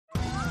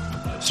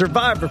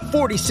Survivor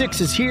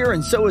 46 is here,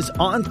 and so is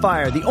On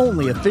Fire, the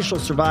only official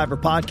Survivor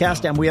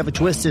podcast, and we have a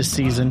twist this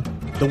season.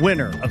 The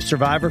winner of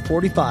Survivor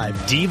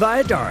 45, Dee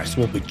Valladares,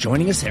 will be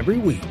joining us every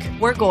week.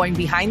 We're going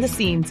behind the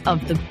scenes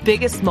of the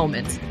biggest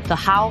moments, the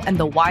how and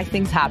the why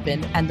things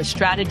happen, and the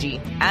strategy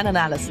and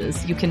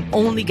analysis you can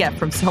only get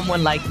from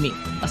someone like me,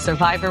 a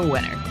Survivor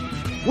winner.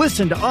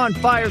 Listen to On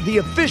Fire, the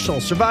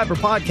official Survivor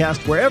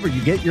podcast, wherever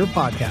you get your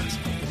podcast.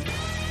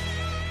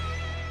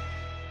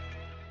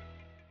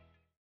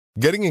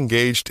 Getting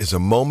engaged is a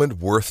moment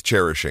worth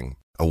cherishing.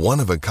 A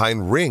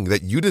one-of-a-kind ring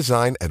that you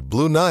design at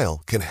Blue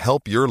Nile can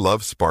help your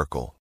love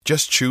sparkle.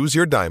 Just choose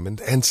your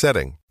diamond and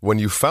setting. When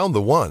you've found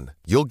the one,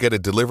 you'll get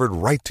it delivered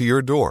right to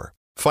your door.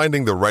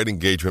 Finding the right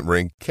engagement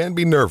ring can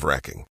be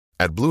nerve-wracking.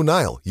 At Blue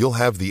Nile, you'll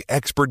have the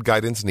expert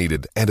guidance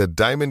needed and a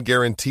diamond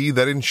guarantee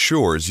that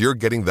ensures you're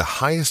getting the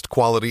highest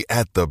quality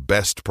at the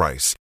best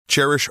price.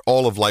 Cherish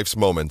all of life's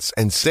moments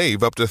and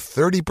save up to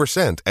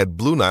 30% at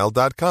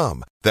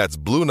BlueNile.com. That's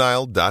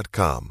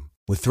BlueNile.com.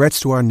 With threats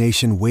to our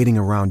nation waiting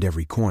around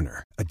every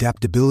corner,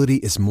 adaptability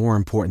is more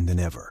important than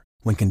ever.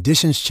 When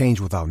conditions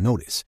change without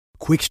notice,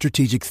 quick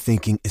strategic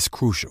thinking is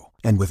crucial.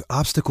 And with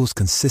obstacles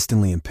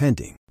consistently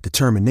impending,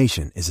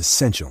 determination is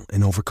essential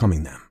in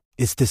overcoming them.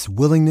 It's this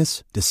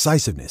willingness,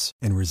 decisiveness,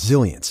 and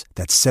resilience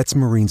that sets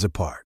Marines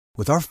apart.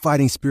 With our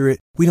fighting spirit,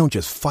 we don't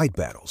just fight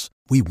battles,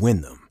 we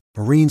win them.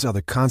 Marines are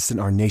the constant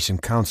our nation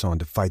counts on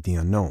to fight the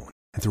unknown.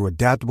 And through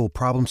adaptable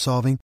problem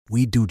solving,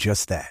 we do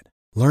just that.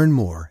 Learn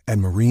more at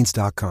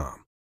Marines.com.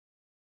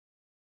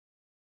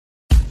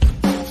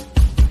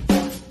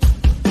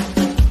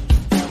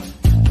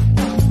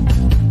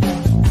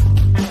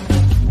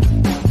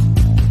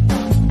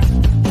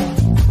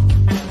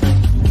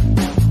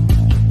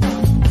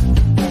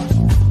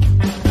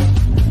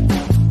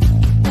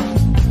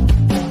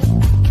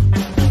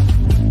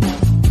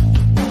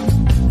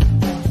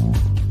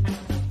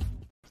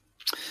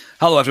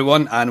 Hello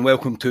everyone and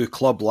welcome to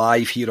Club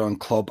Live here on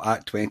Club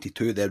at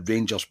 22, the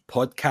Rangers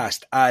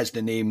podcast. As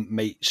the name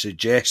might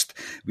suggest,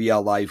 we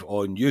are live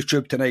on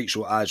YouTube tonight,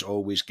 so as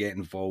always get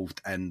involved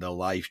in the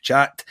live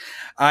chat.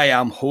 I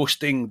am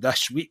hosting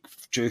this week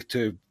due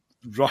to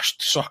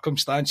rushed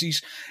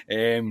circumstances,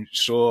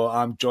 so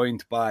I'm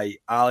joined by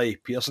Ali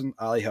Pearson.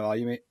 Ali, how are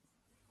you, mate?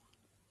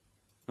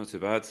 Not too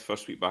bad.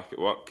 First week back at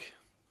work.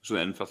 I was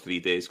only in for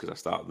 3 days because I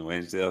started on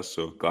Wednesday,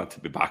 so glad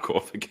to be back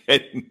off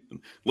again.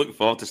 Looking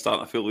forward to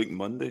starting a full week on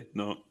Monday.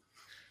 Not,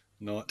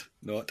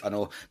 I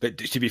know. But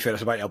to be fair,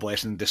 it's a bit of a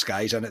blessing in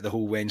disguise, isn't it, the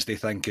whole Wednesday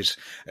thing? Because,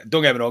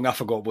 don't get me wrong, I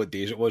forgot what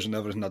days it was and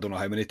everything. I don't know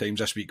how many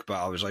times this week,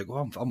 but I was like,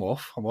 well, I'm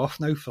off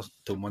now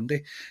till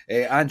Monday.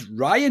 And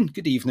Ryan,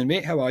 good evening,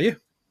 mate. How are you?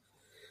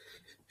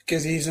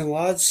 Good evening,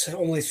 lads.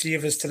 Only three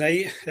of us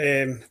tonight.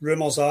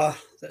 Rumours are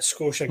that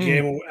Scotia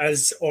Gemmell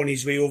is on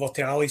his way over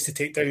to Ali's to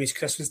take down his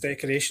Christmas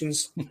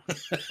decorations.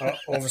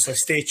 Obviously,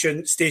 stay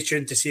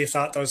tuned to see if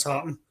that does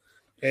happen.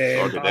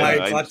 I'm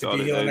glad to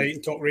be here tonight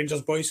and talk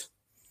Rangers, boys.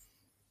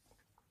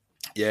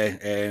 Yeah,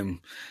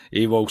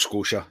 AWOL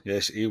Scotia.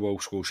 Yes,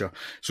 AWOL Scotia.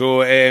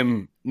 So,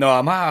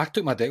 I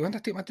took my when did I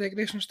take my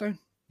decorations down?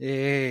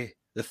 The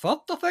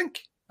 3rd, I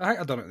think.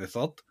 I done it the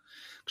 3rd.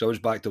 Because I was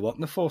back to work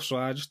on the 4th, so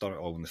I just done it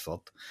all on the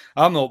 3rd.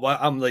 I'm a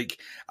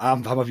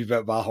wee bit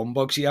of a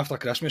humbug. See, after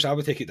Christmas, I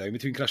would take it down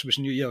between Christmas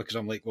and New Year, because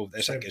I'm like, well,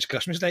 it's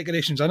Christmas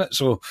decorations, isn't it?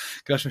 So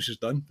Christmas is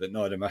done. But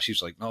no, the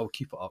missus like, no, we'll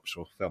keep it up,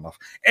 so fair enough.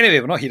 Anyway,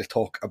 we're not here to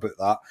talk about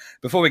that.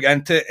 Before we get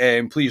into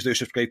it, please do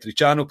subscribe to the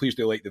channel. Please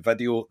do like the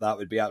video. That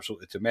would be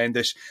absolutely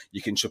tremendous.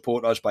 You can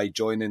support us by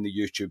joining the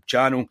YouTube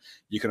channel.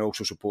 You can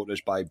also support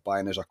us by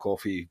buying us a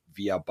coffee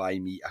via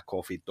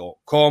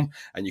buymeacoffee.com,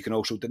 and you can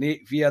also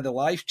donate via the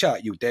live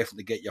chat. You'll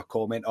definitely get your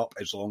comment up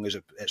as long as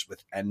it's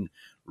within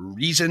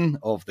reason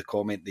of the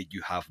comment that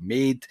you have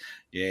made.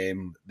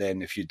 Then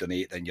if you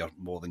donate, then you're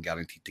more than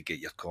guaranteed to get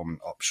your comment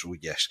up. So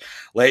yes,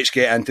 let's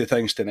get into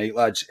things tonight,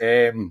 lads.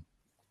 We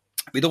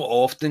don't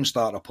often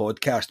start a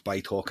podcast by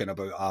talking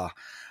about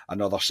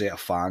another set of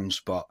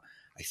fans, but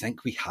I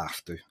think we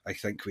have to.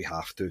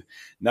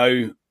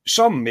 Now,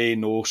 some may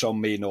know,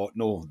 some may not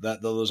know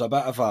that there's a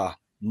bit of a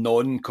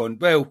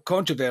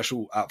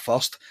controversial at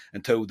first,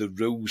 until the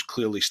rules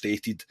clearly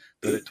stated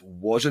that it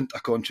wasn't a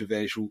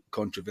controversial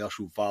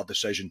VAR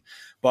decision.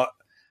 But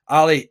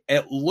Ali,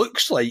 it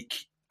looks like,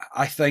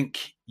 I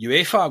think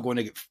UEFA are going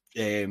to get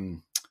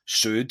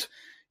sued.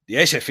 The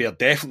SFA are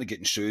definitely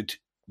getting sued.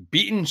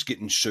 Beaton's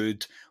getting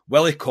sued.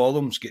 Willie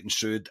Collum's getting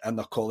sued, and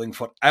they're calling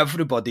for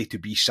everybody to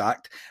be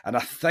sacked. And I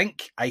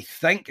think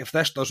if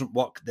this doesn't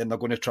work, then they're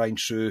going to try and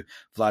sue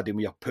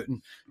Vladimir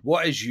Putin.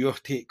 What is your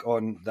take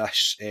on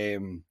this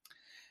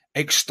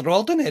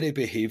extraordinary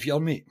behaviour,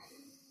 mate?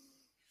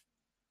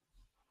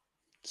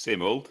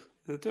 Same old.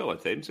 They do all the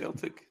time,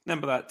 Celtic.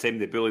 Remember that time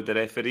they bullied the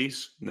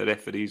referees, and the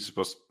referees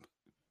were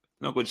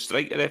not going to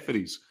strike the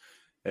referees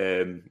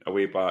a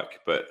way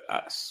back, but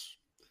that's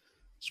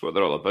what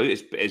they're all about.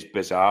 It's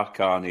bizarre,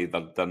 Carney.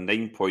 They're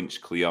 9 points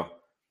clear.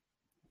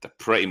 They're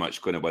pretty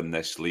much going to win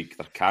this league.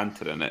 They're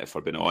cantering it, if we're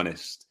being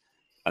honest,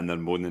 and they're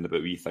moaning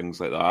about wee things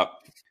like that.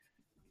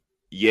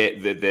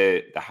 Yet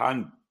the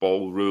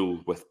ball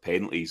rule with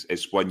penalties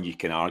is one you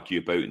can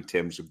argue about in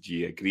terms of do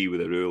you agree with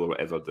the rule or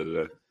whatever.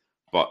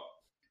 But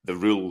the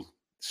rule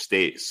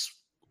states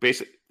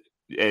basically,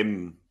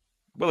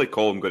 Willie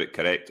Collum got it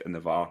correct in the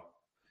VAR,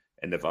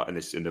 in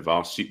the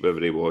VAR seat, wherever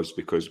he was,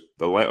 because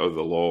the letter of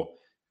the law,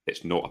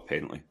 it's not a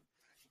penalty.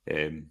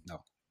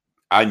 No,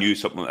 I knew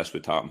something like this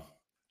would happen,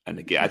 and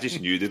again, I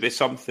just knew there'd be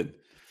something.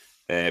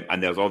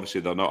 And there's obviously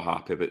they're not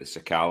happy about the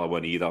Sakala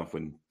one either.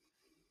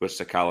 Where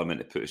Sakala meant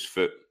to put his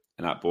foot,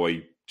 and that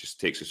boy just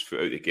takes his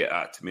foot out to get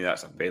that. To me,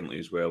 that's a penalty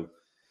as well.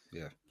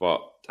 Yeah,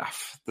 but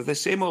they're the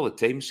same all the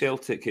time,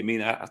 Celtic. I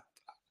mean, I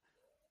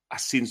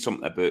seen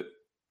something about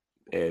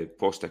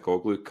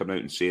Postecoglou coming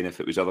out and saying if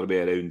it was the other way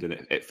around and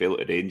it fell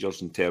to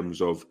Rangers in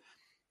terms of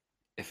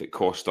if it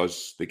cost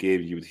us the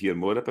game, you would hear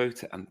more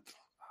about it. And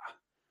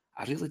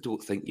I really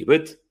don't think you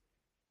would.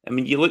 I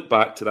mean, you look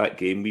back to that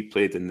game we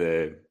played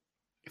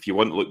if you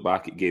want to look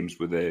back at games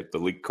with the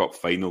League Cup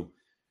final,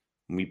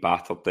 and we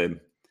battered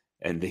them,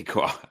 and they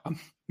got a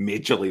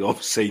majorly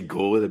offside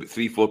goal with about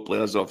 3-4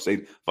 players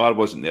offside. VAR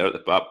wasn't there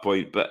at that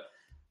point, but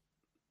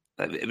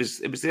it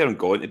was there and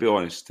gone, to be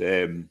honest.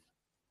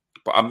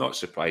 But I'm not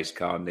surprised,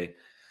 Carney.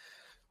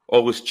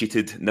 Always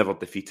cheated, never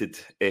defeated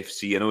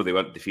FC. I know they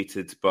weren't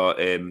defeated, but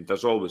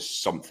there's always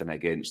something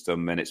against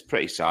them, and it's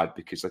pretty sad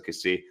because, like I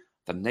say,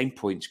 they're 9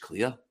 points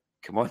clear.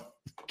 Come on,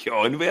 get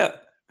on with it.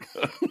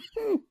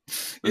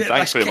 Yeah,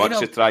 thanks very much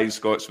to Trying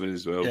Scotsman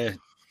as well. Yeah,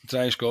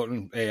 Trying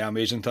Scotland,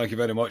 amazing. Thank you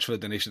very much for the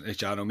donation to the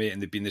channel, mate.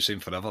 And they've been the same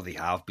forever. They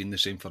have been the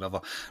same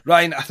forever.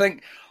 Ryan, I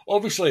think,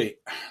 obviously,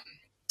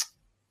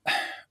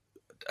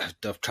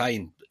 I'll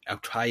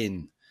try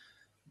and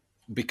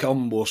become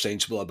more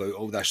sensible about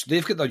all this.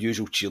 They've got their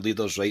usual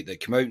cheerleaders, right, that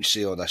come out and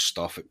say all this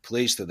stuff. It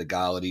plays to the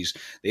galleries.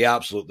 They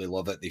absolutely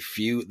love it. They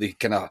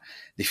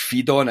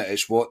feed on it.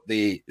 It's what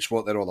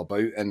they're all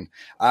about. And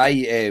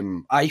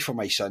I for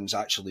my sins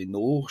actually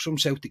know some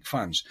Celtic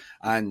fans,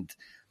 and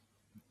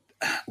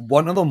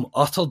one of them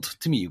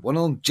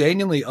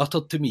genuinely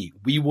uttered to me,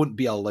 we won't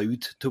be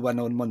allowed to win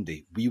on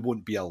Monday. We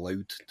won't be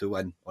allowed to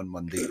win on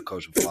Monday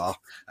because of VAR.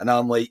 And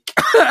I'm like,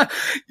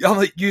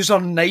 yous are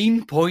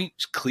 9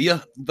 points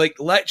clear. Like,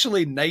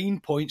 literally 9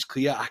 points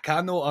clear. I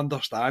cannot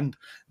understand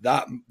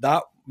that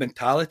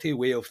mentality,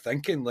 way of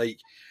thinking.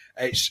 Like,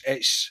 it's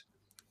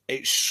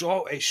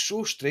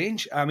so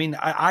strange. I mean,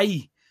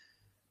 I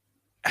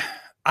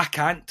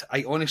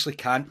honestly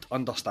can't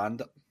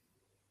understand it.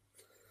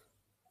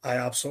 I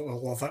absolutely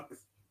love it.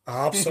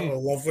 I absolutely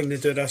love when they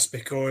do this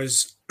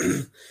because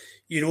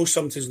you know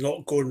something's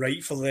not going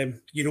right for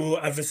them. You know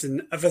everything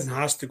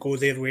has to go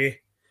their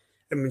way.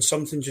 And when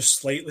something just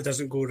slightly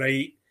doesn't go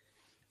right,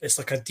 it's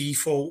like a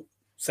default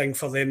thing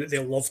for them that they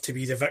love to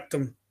be the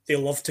victim. They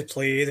love to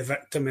play the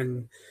victim.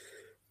 And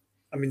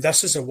I mean,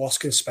 this is the worst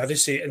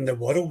conspiracy in the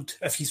world,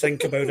 if you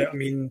think about it. I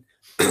mean,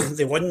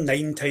 they won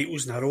 9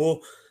 titles in a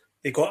row.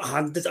 They got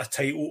handed a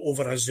title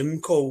over a Zoom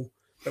call.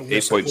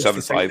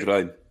 8.75,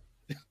 Ryan.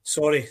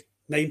 Sorry,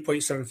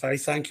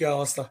 9.75. Thank you,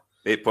 Alistair.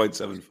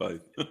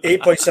 8.75.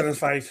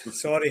 8.75.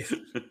 Sorry.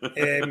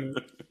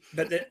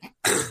 But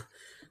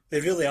they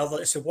really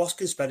are. It's the worst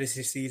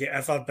conspiracy theory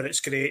ever, but it's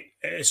great.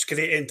 It's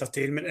great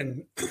entertainment.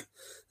 And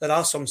there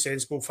are some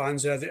sensible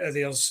fans out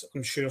there's,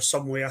 I'm sure,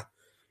 somewhere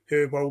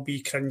who will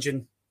be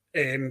cringing.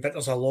 But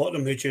there's a lot of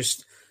them who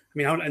just... I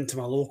mean, I went into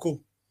my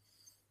local.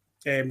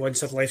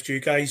 Once I've left you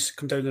guys,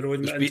 come down the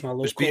road and went into my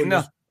local.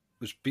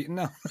 Was Beaton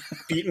there?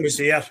 Beaton was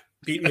there.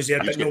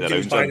 But nobody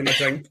was buying him a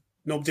drink.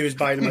 Nobody was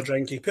buying him a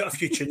drink. He put a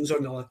few tunes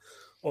on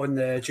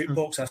the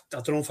jukebox. I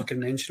don't know if I can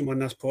mention them on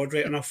this pod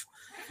right enough.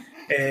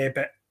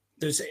 But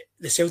there's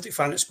the Celtic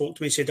fan that spoke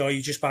to me, said, "Oh,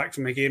 you just back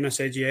from the game?" I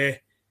said, "Yeah."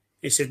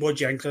 He said, "What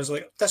do you think?" I was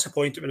like,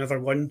 "Disappointed we never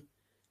won."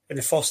 And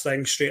the first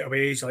thing straight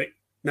away, he's like,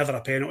 "Never a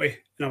penalty."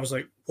 And I was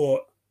like,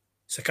 "What?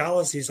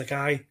 Sakala's?" He's like,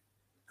 "Aye."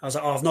 I was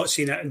like, "Oh, I've not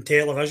seen it in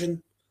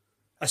television."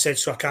 I said,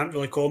 "So I can't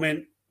really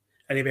comment."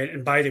 And he went,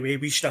 "And by the way,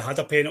 we should have had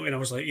a penalty." And I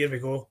was like, "Here we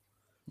go."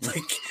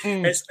 Like,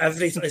 it's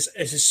everything. It's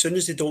as soon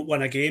as they don't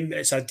win a game,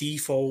 it's a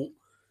default,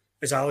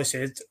 as Ali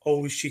said,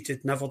 always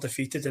cheated, never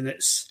defeated. And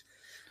it's,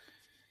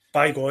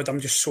 by God, I'm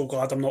just so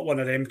glad I'm not one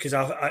of them, because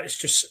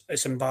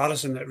it's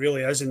embarrassing. It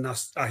really is. And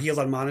I hear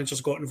their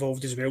managers got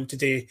involved as well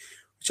today,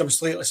 which I'm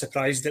slightly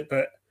surprised at.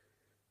 But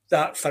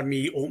that, for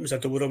me, opens the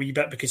door a wee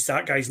bit, because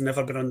that guy's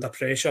never been under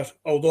pressure.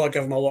 Although I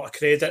give him a lot of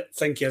credit,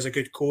 think he is a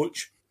good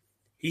coach,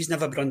 he's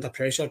never been under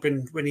pressure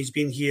when he's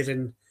been here.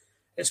 And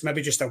it's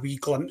maybe just a wee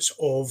glimpse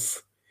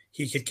of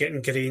he could get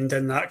ingrained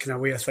in that kind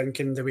of way of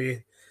thinking, the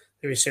way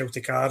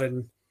Celtic are.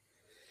 And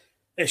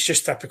it's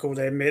just typical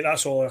then, mate.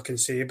 That's all I can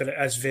say. But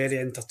it is very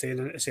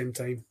entertaining at the same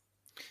time.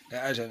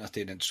 It is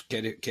entertaining.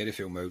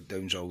 Kerryfield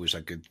Meltdown's always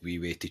a good wee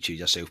way to cheer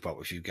yourself up.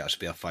 If you've got a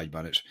spare 5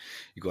 minutes,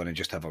 you go on and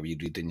just have a wee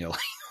read in your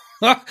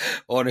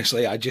life.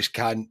 Honestly, I just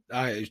can't.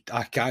 I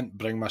can't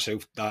bring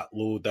myself that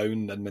low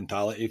down in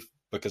mentality,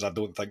 because I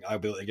don't think I'll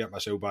be able to get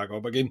myself back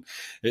up again.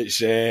 It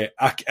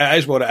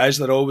is what it is.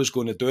 They're always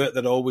going to do it.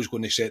 They're always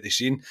going to set the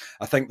scene.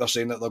 I think they're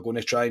saying that they're going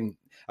to try and...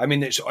 I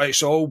mean,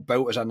 it's all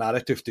built as a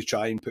narrative to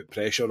try and put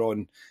pressure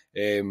on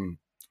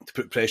to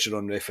put pressure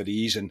on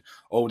referees and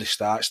all the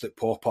stats that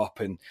pop up,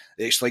 and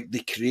it's like they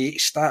create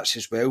stats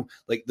as well.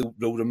 Like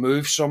they'll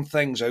remove some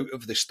things out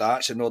of the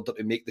stats in order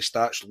to make the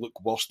stats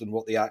look worse than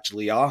what they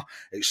actually are.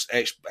 It's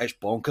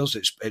bonkers.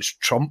 It's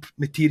Trump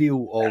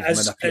material of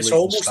manipulating it's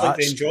almost stats. like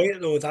they enjoy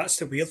it though. That's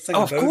the weird thing.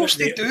 Of course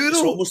they do.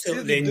 It's though. almost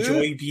like they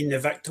enjoy being the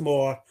victim,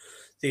 or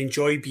they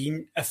enjoy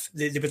being, if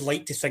they would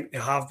like to think they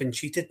have been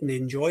cheated and they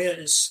enjoy it.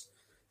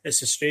 It's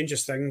the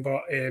strangest thing,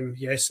 but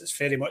yes, it's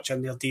very much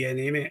in their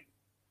DNA, mate.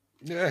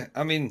 Yeah,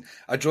 I mean,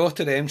 a draw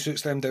to them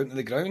suits them down to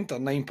the ground. They're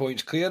 9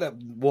 points clear.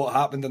 What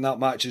happened in that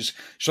match is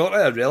sort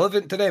of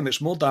irrelevant to them.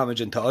 It's more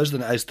damaging to us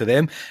than it is to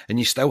them. And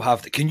you still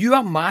have... Can you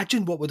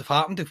imagine what would have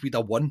happened if we'd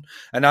have won?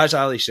 And as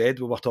Ali said,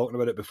 we were talking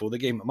about it before the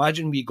game,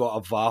 imagine we got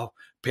a VAR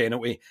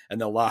penalty in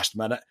the last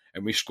minute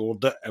and we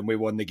scored it and we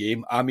won the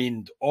game. I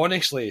mean,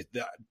 honestly,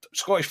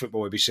 Scottish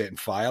football would be setting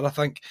fire, I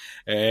think.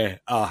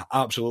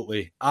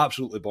 Absolutely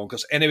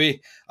bonkers.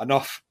 Anyway,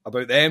 enough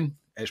about them.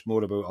 It's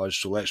more about us,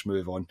 so let's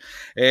move on.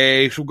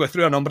 So we'll go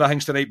through a number of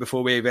things tonight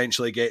before we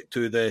eventually get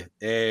to the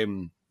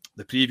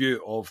preview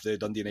of the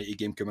Dundee United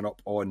game coming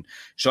up on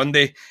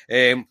Sunday.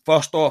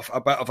 First off,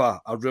 a bit of a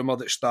rumour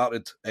that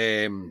started,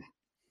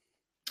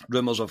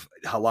 rumours of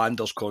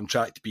Halander's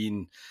contract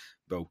being,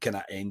 well, kind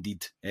of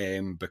ended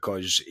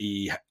because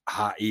he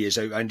is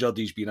out injured.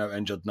 He's been out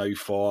injured now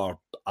for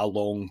a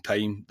long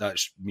time.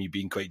 That's me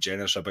being quite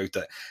generous about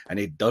it. And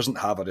he doesn't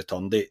have a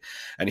return date.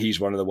 And he's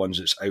one of the ones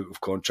that's out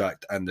of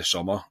contract in the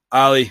summer.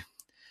 Ali,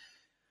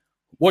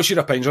 what's your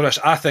opinions on this?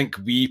 I think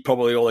we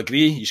probably all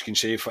agree. You can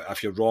say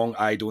if you're wrong.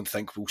 I don't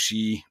think we'll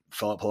see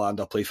Philip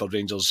Helander play for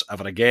Rangers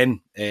ever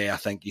again. I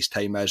think his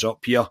time is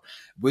up here.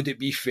 Would it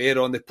be fair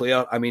on the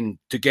player? I mean,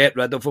 to get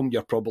rid of him,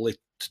 you're probably...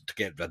 To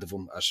get rid of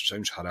him, that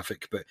sounds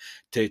horrific, but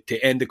to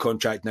end the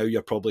contract now,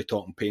 you're probably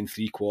talking paying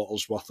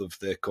 3/4 worth of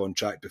the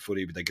contract before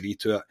he would agree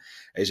to it.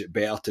 Is it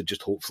better to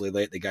just hopefully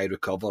let the guy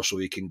recover so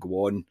he can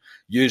go on,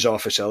 use our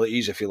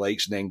facilities if he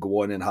likes, and then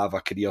go on and have a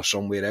career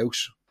somewhere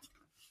else?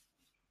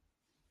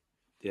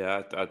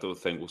 Yeah, I don't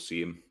think we'll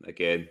see him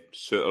again.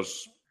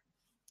 Souttar's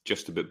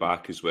just about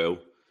back as well.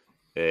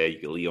 You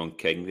get Leon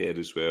King there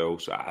as well,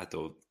 so I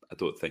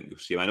don't think you'll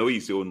see him. I know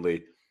he's the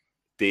only...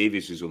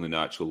 Davies is only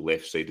natural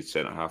left-sided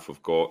centre-half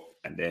we've got,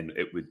 and then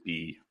it would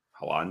be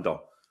Helander.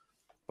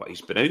 But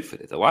he's been out for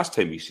it. The last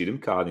time we seen him,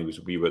 Carney, was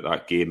we were at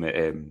that game at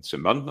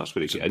St Mirren. That's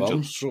where he got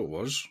injured. So it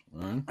was.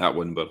 Right. That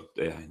one where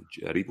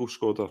Aribo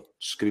scored a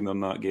screamer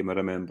in that game, I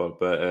remember.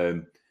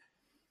 But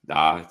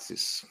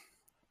it's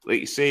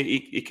like you say,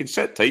 he can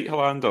sit tight,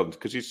 Helander,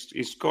 because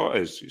he's got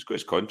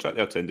his contract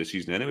there to end the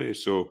season anyway.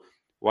 So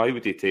why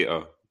would he take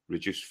a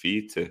reduced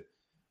fee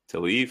to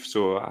leave?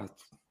 So I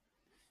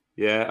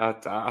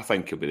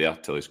think he'll be there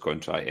till his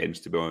contract ends,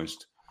 to be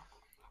honest.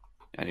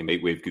 And he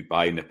might wave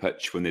goodbye in the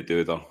pitch when they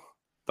do their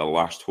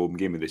last home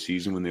game of the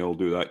season, when they all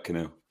do that kind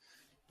of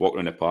walk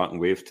around the park and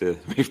wave to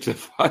the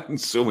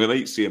fans. So we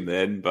might see him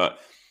then. But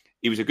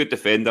he was a good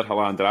defender,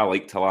 Helander. I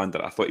liked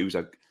Helander. I thought he was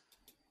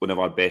one of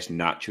our best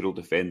natural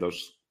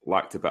defenders.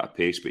 Lacked a bit of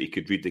pace, but he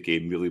could read the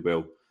game really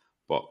well.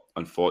 But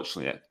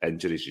unfortunately,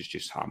 injuries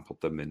just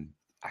hampered him, and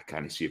I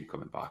can't see him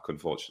coming back,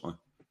 unfortunately.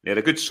 He had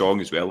a good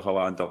song as well,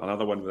 Helander.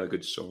 Another one with a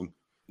good song.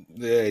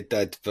 Yeah, he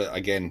did. But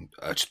again,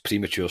 it's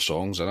premature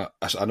songs, and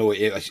I know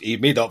he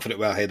made up for it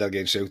with a header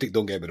against Celtic.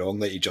 Don't get me wrong,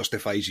 that he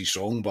justifies his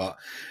song, but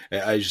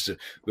it is,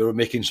 we were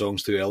making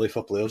songs too early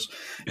for players.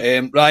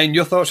 Ryan,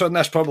 your thoughts on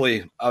this?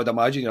 Probably, I would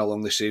imagine you're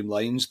along the same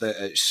lines,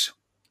 that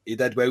he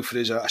did well for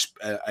us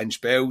in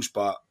spells,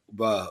 but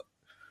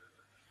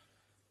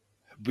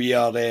we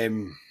are...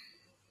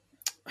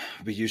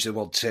 we use the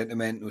word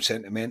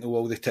sentimental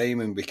all the time,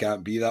 and we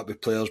can't be that with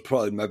players.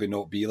 Probably maybe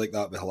not be like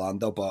that with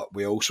Helander, but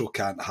we also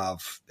can't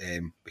have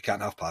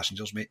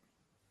passengers, mate.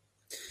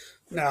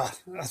 Nah,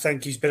 I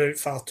think he's been out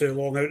far too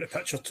long, out of the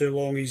picture too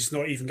long. He's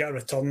not even got a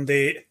return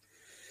date.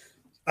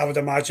 I would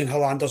imagine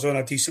Helander's on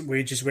a decent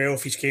wage as well.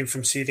 If he's came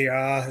from Serie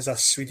A as a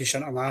Swedish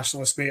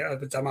internationalist, mate, I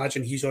would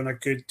imagine he's on a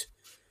good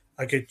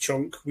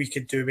chunk. We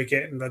could do with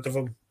getting rid of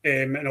him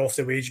and off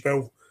the wage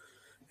bill.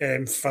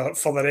 For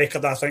the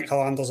record, I think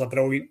Helander's a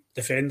brilliant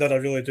defender. I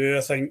really do. I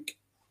think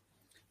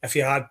if he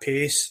had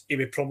pace, he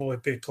would probably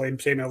be playing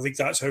Premier League.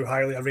 That's how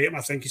highly I rate him.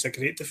 I think he's a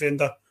great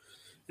defender.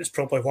 It's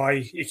probably why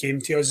he came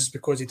to us, is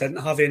because he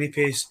didn't have any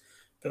pace.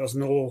 But there's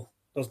no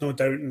doubt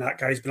that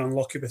guy's been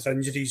unlucky with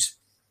injuries.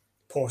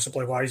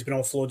 Possibly why he's been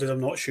offloaded. I'm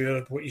not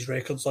sure what his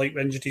record's like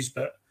with injuries,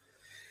 but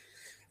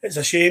it's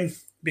a shame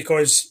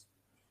because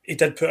he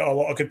did put a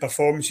lot of good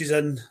performances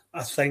in.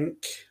 I think...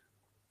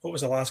 What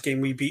was the last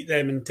game we beat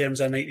them in terms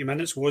of 90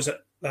 minutes? Was it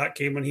that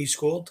game when he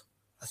scored?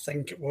 I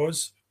think it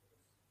was.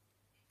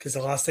 Because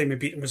the last time we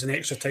beat him was an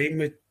extra time.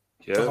 We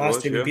beat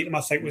him, I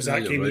think, was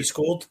that game he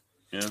scored.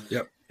 Yeah.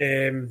 Yep.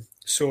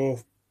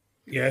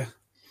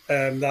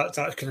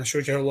 That kind of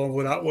shows you how long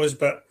ago that was.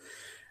 But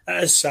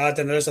it is sad,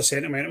 and there is a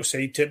sentimental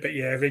side to it. But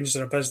yeah, Rangers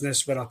are a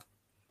business. We're a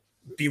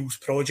Beale's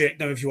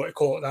project now, if you want to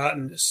call it that.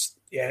 And it's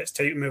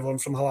time to move on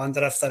from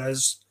Helander if there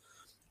is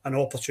an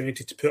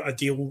opportunity to put a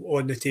deal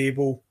on the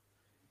table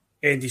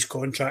end his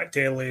contract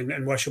early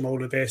and wish him all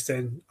the best,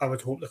 then I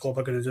would hope the club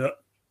are going to do it.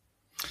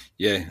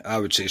 Yeah, I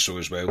would say so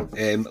as well.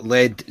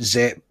 Led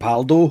Zep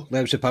Paldo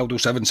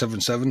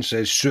 777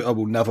 says Suter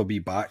will never be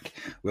back.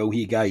 Will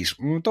he, guys?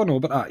 Don't know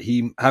about that.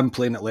 Him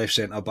playing at left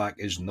centre back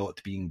is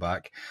not being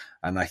back,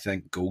 and I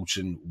think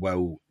Goldson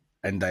will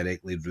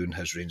indirectly ruin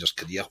his Rangers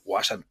career.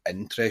 What's an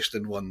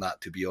interesting one, that,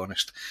 to be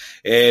honest.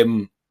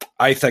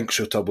 I think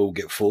Suter will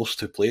get forced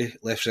to play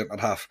left centre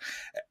half.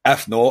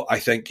 If not, I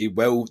think he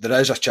will. There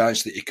is a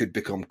chance that he could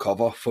become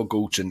cover for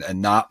Goldson,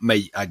 and that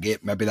might,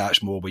 maybe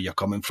that's more where you're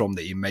coming from,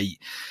 that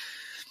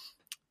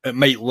it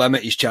might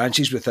limit his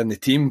chances within the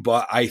team.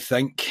 But I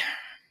think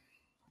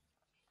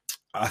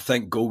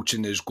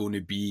Goldson is going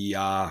to be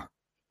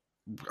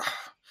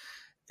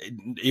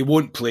he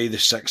won't play the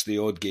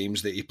 60-odd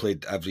games that he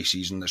played every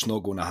season. It's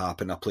not going to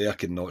happen. A player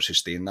cannot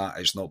sustain that.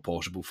 It's not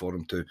possible for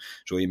him to.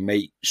 So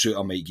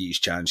Suter might get his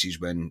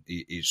chances when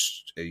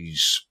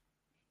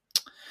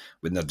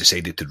when they've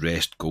decided to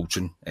rest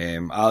Goldson.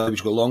 Ali, would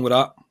you go along with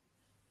that?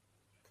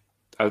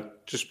 I'll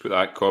just put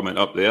that comment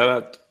up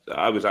there.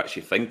 I was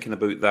actually thinking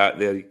about that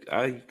there.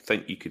 I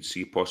think you could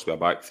see possibly a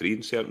back three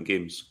in certain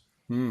games.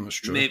 That's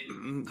true. Maybe,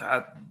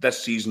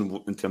 this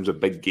season, in terms of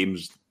big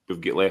games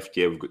we've got left,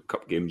 we've got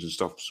cup games and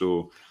stuff,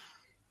 so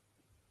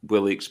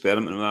will he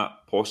experiment with that?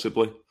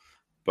 Possibly.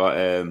 But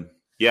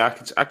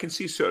I can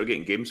see Suter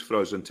getting games for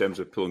us in terms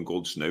of pulling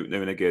Goldson out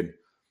now and again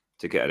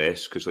to get a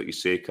rest, because like you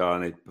say,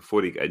 Carney,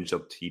 before he got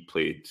injured, he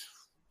played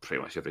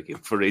pretty much every game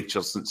for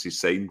Rangers since he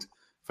signed,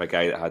 for a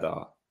guy that had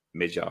a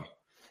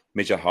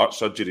major heart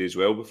surgery as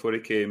well before he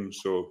came.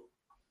 So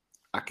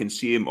I can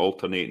see him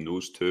alternating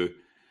those two.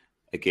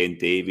 Again,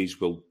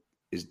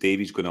 is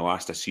Davies going to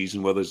last a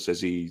season with us?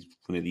 Is he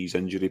one of these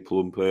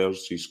injury-prone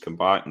players? He's come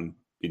back and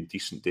been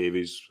decent,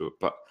 Davies. So,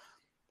 but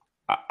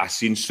I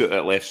seen Suter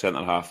at left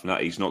centre half, and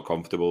that he's not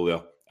comfortable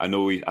there. I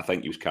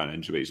think he was kind of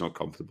injured, but he's not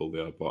comfortable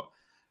there. But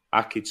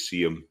I could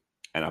see him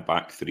in a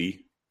back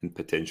three in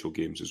potential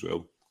games as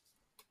well.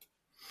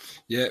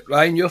 Yeah,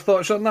 Ryan, your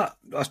thoughts on that?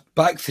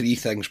 Back three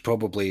thing's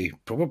probably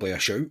a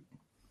shout.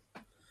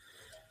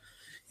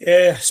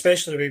 Yeah,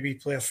 especially the way we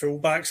play our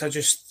fullbacks. I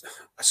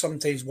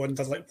sometimes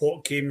wonder,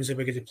 what games are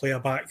we going to play a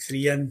back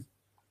three in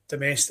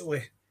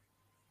domestically?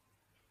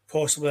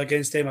 Possibly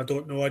against them, I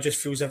don't know. I just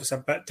feel as if it's a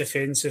bit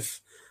defensive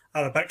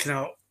or a bit kind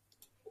of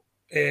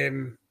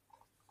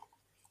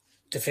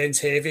defence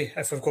heavy.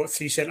 If we've got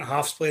three centre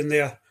halves playing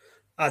there,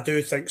 I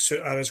do think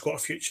Suter has got a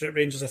future at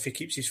Rangers if he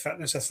keeps his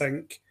fitness. I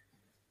think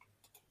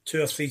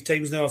 2 or 3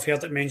 times now I've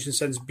heard it mentioned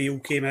since Beale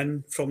came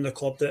in from the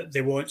club that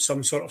they want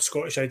some sort of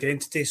Scottish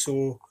identity.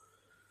 So,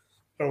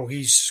 well,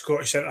 he's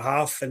Scottish centre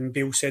half, and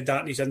Beale said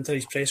that in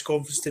his press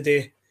conference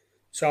today.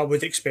 So I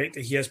would expect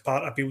that he is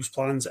part of Beale's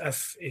plans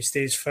if he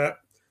stays fit.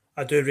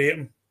 I do rate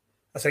him.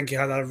 I think he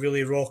had a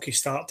really rocky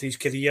start to his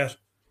career.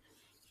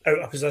 Out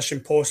of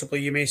position,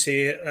 possibly. You may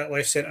say at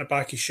left centre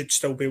back he should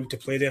still be able to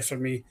play there for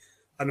me.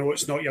 I know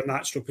it's not your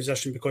natural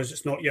position because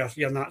it's not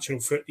your natural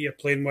foot that you're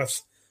playing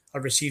with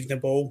or receiving the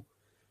ball.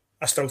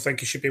 I still think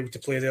he should be able to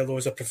play there though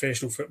as a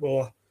professional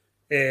footballer.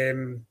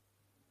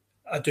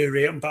 I do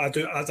rate him, but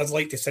I'd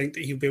like to think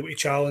that he'll be able to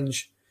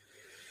challenge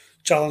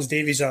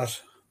Davies or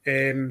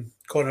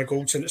Connor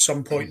Goldson at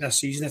some point this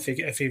season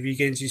if he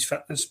regains his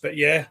fitness. But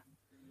yeah,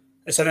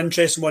 it's an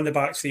interesting one, the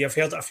back three. I've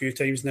heard it a few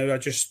times now.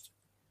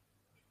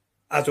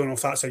 I don't know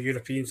if that's a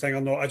European thing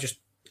or not.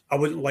 I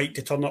wouldn't like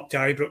to turn up to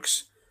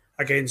Ibrox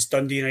against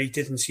Dundee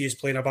United and see us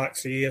playing a back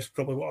three. Is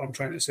probably what I'm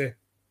trying to say.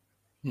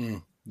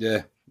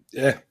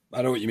 Yeah,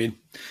 I know what you mean.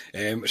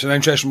 It's an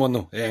interesting one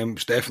though.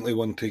 It's definitely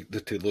one to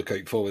look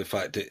out for. The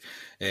fact that,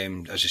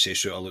 as you say,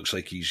 Suter looks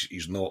like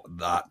he's not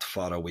that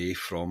far away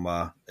from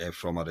a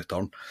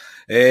return.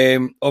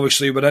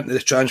 Obviously, we're into the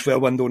transfer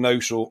window now,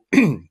 so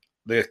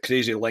the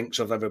crazy links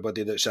of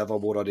everybody that's ever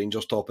wore a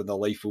Rangers top in their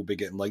life will be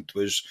getting linked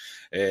to us.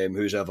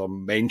 Who's ever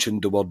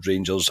mentioned the word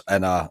Rangers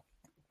in a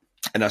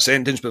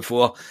sentence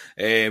before?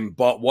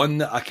 But one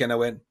that I kind of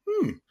went,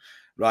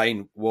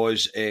 Ryan,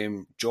 was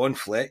John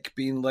Fleck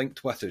being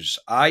linked with us.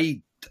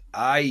 I'm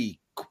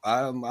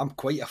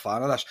quite a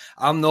fan of this.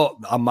 I'm not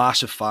a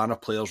massive fan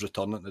of players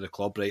returning to the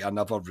club, right? I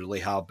never really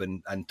have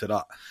been into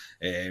that.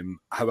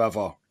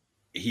 However,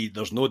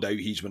 there's no doubt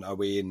he's went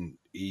away and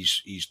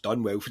he's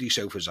done well for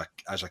himself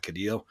as a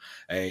career.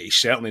 He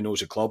certainly knows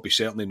the club. He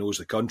certainly knows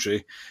the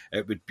country.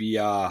 It would be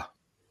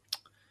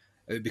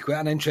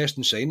quite an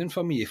interesting signing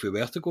for me if we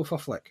were to go for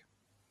Fleck.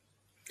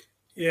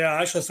 Yeah,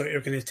 I actually thought you were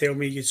going to tell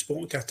me you'd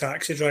spoken to a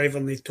taxi driver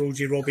and they told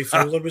you Robbie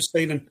Fowler was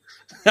signing.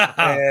 No,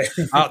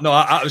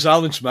 it was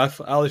Alan Smith.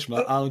 Alan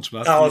Smith.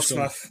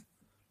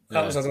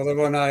 That was another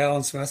one,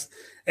 Alan Smith.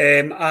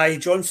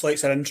 John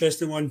Fleck's an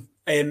interesting one.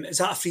 Is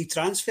that a free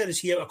transfer? Is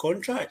he out of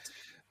contract?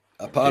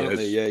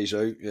 Apparently, yeah, he's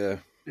out, yeah.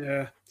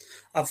 Yeah.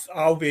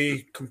 I'll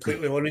be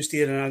completely honest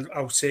here, and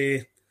I'll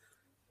say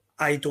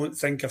I don't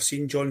think I've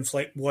seen John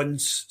Fleck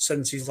once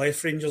since he's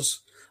left Rangers.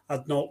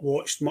 I'd not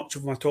watched much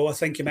of him at all. I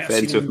think he might have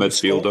seen him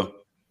midfielder.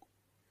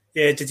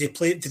 Yeah, did he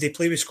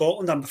play with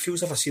Scotland? I feel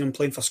as if I've seen him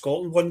playing for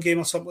Scotland one game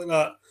or something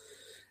like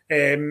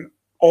that.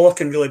 all I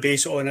can really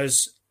base it on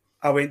is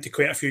I went to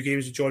quite a few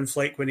games with John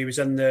Fleck when he was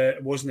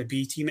it wasn't the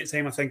B team at the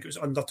time. I think it was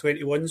under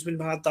 21s when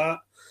we had that,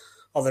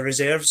 or the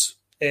reserves.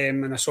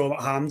 And I saw him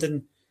at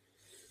Hampden.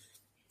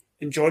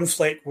 And John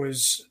Fleck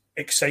was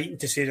exciting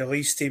to say the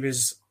least. He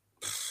was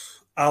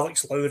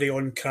Alex Lowry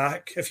on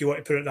crack, if you want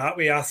to put it that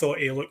way. I thought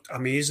he looked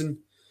amazing.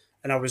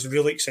 And I was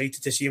really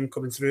excited to see him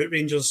coming through at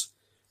Rangers.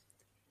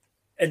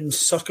 In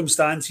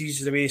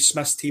circumstances, the way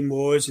Smith's team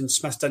was, and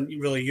Smith didn't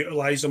really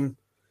utilise him,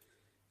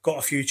 got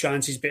a few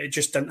chances, but it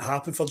just didn't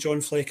happen for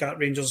John Fleck at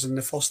Rangers in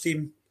the first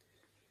team.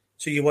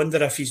 So you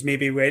wonder if he's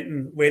maybe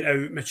went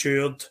out,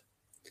 matured,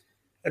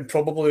 and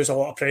probably there's a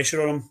lot of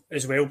pressure on him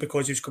as well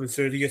because he was coming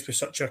through the youth with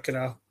such a kind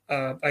of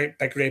a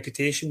big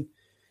reputation.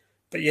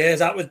 But yeah,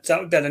 that would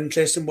be an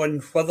interesting one.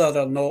 Whether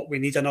or not we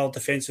need another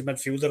defensive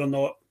midfielder or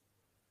not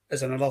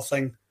is another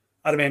thing.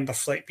 I remember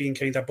Fleck being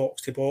kind of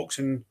box to box,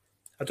 and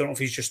I don't know if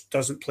he just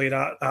doesn't play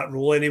that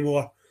role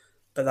anymore.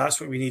 But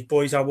that's what we need,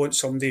 boys. I want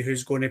somebody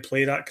who's going to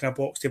play that kind of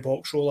box to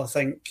box role. I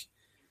think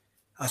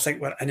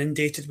we're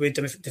inundated with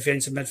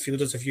defensive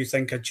midfielders. If you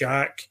think of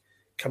Jack,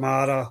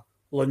 Kamara,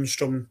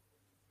 Lundstrom,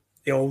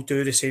 they all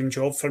do the same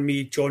job for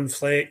me. John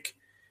Fleck,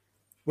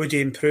 would he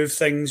improve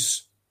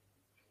things?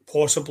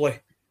 Possibly.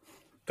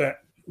 But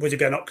would it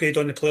be an upgrade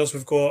on the players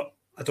we've got?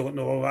 I don't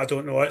know.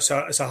 It's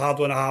a hard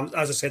one.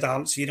 As I said, I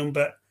haven't seen him,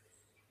 but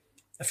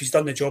if he's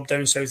done the job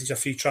down south, he's a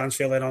free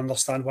transfer, then I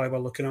understand why we're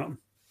looking at him.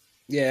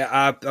 Yeah,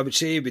 I would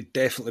say it would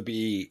definitely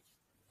be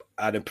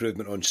an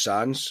improvement on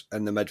Sands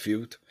in the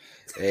midfield.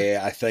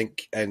 I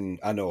think, and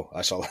I know,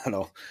 that's all I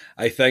know.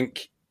 I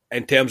think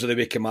in terms of the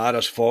way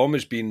Kamara's form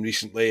has been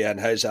recently and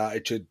his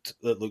attitude,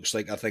 it looks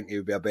like I think he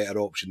would be a better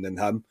option than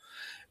him.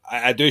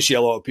 I do see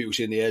a lot of people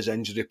saying he is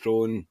injury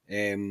prone.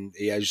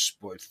 He is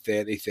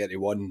 30,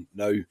 31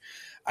 now.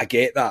 I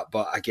get that,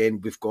 but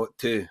again, you've got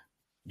to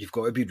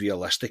be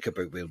realistic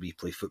about where we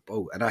play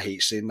football. And I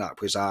hate saying that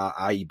because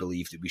I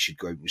believe that we should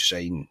go out and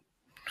sign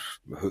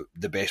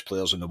the best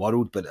players in the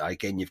world. But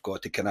again, you've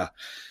got to kind of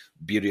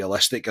be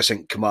realistic. I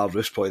think Kemar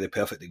Roof's probably the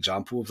perfect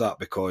example of that,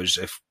 because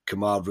if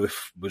Kemar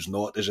Roof was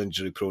not as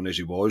injury prone as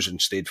he was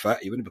and stayed fit,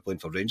 he wouldn't be playing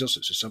for Rangers.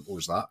 It's as simple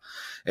as that.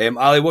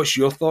 Ali, what's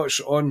your thoughts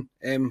on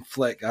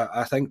Fleck?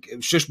 I think it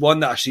was just one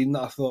that I seen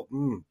that I thought,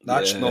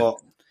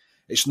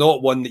 it's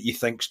not one that you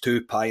think's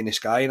too pie in the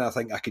sky, and I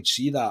think I could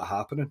see that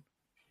happening.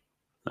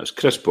 That was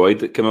Chris Boyd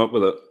that came up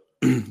with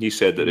it. He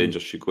said that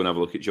Rangers should go and have a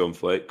look at John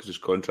Fleck because his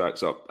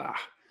contract's up.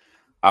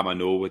 I'm a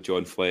no with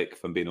John Fleck,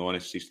 if I'm being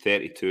honest. He's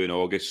 32 in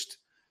August.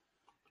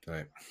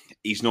 Right.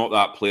 He's not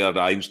that player that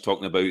I was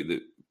talking about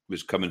that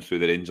was coming through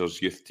the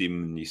Rangers youth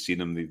team, and you've seen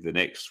him, the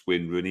next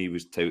Wayne Rooney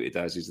was touted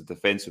as. He's a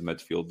defensive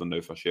midfielder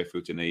now for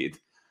Sheffield United.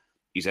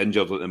 He's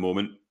injured at the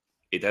moment.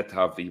 He did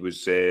have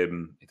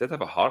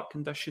a heart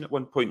condition at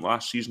one point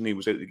last season. He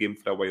was out of the game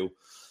for a while.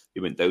 He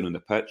went down on the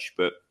pitch,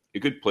 but a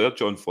good player,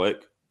 John Fleck.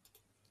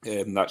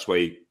 That's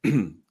why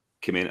he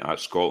came in at our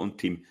Scotland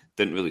team.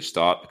 Didn't really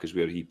start because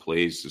where he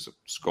plays,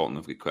 Scotland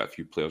have got quite a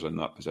few players in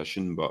that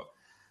position, but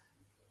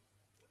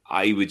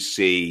I would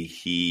say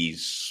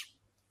he's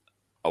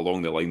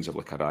along the lines of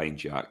like a Ryan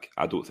Jack.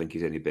 I don't think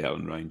he's any better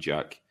than Ryan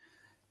Jack.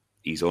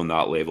 He's on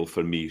that level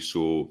for me.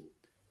 So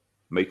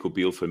Michael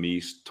Beale for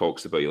me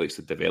talks about he likes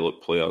to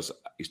develop players.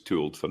 He's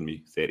too old for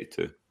me,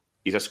 32.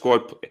 He's a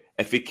squad.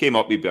 If he came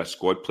up, he'd be a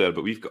squad player,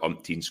 but we've got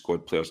umpteen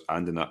squad players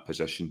and in that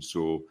position.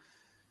 So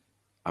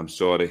I'm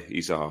sorry,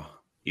 he's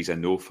a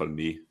no for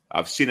me.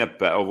 I've seen a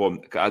bit of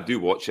him. I do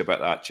watch a bit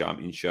of that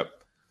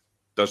Championship.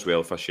 Does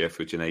well for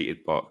Sheffield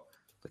United, but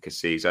like I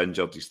say, he's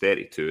injured. He's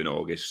 32 in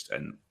August,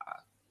 and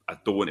I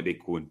don't want to be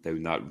going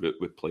down that route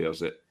with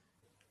players at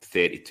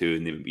 32,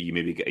 and you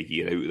maybe get a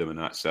year out of them, and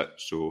that's it.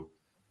 So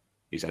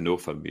he's a no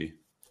for me.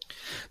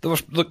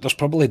 There's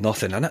probably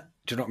nothing in it.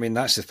 Do you know what I mean?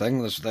 That's the thing.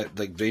 There's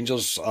like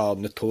Rangers are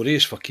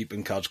notorious for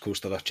keeping cards close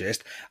to their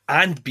chest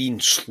and being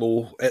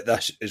slow at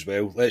this as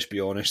well. Let's be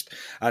honest.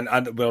 And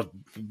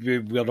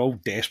we're all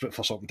desperate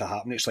for something to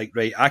happen. It's like,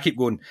 right, I keep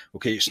going,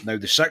 okay, it's now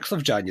the 6th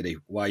of January.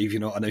 Why have you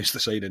not announced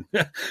the signing?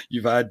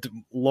 You've had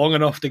long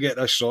enough to get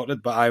this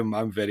sorted, but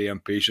I'm very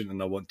impatient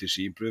and I want to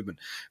see improvement.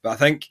 But I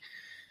think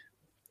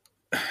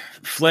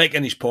Fleck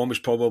in his palm is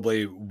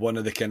probably one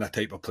of the kind of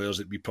type of players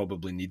that we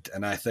probably need,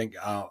 and I think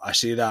I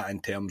say that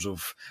in terms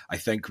of I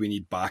think we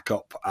need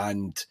backup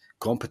and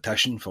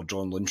competition for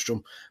John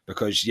Lundstrom,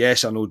 because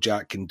yes, I know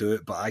Jack can do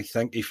it, but I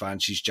think he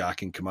fancies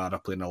Jack and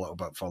Kamara playing a little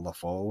bit further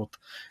forward.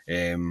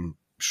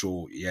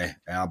 So yeah,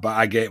 but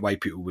I get why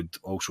people would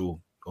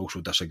also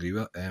disagree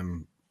with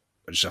it.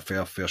 It's a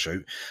fair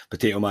shout.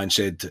 Potato Man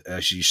said,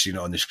 she's seen it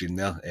on the screen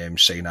there,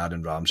 sign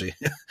Aaron Ramsey.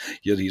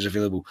 He's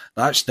available.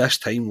 That's this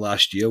time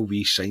last year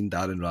we signed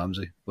Aaron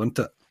Ramsey, wasn't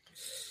it?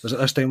 Was it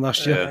this time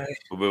last year?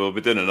 Yeah. We will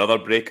be doing another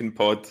breaking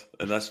pod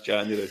in this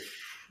January.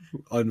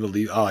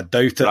 Unbelievable. I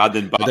doubt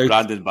it.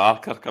 Brandon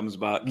Barker comes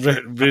back.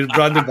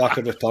 Brandon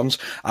Barker returns.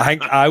 I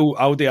think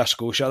I'll do a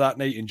Scotia that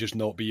night and just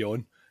not be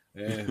on.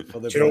 Do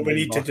you know what we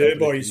need to do,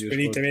 boys? We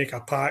need to make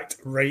a pact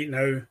right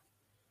now.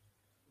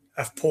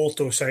 If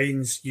Porto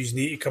signs, you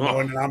need to come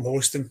on and I'm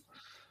hosting.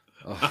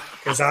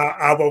 Because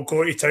I will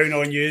go to town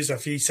on you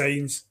if he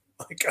signs.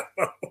 Like,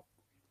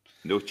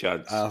 no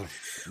chance. No.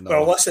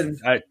 Well, listen,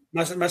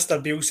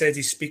 Mr. Beale said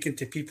he's speaking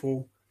to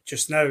people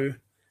just now,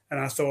 and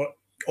I thought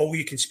all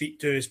you can speak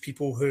to is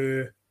people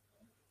who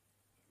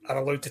are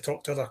allowed to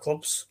talk to other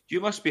clubs. You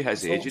must be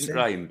his agent,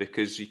 Ryan,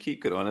 because you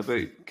keep going on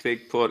about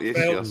Craig Porteous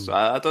Well, here. So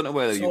I don't know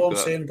whether that's you've all got...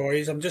 I'm saying,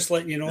 boys. I'm just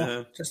letting you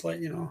know. Just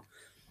letting you know.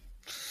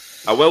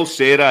 I will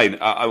say, Ryan,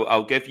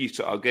 I'll give you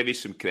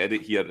some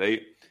credit here,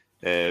 right?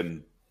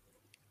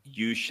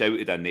 You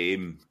shouted a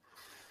name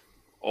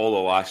all the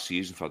last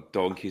season for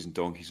donkeys and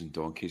donkeys and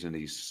donkeys, and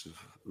he's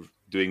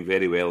doing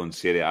very well in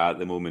Serie A at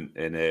the moment.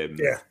 And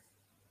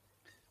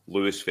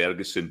Lewis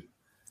Ferguson.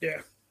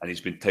 Yeah. And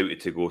he's been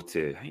touted to go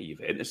to, I think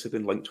Juventus have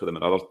been linked with him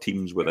and other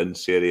teams within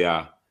Serie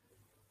A.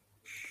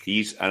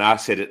 And I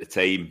said at the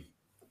time,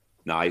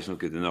 he's not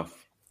good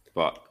enough.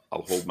 But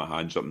I'll hold my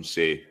hands up and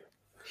say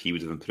he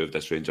would have improved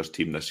this Rangers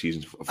team this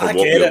season for what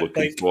we're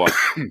looking for.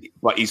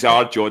 But he's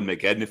our John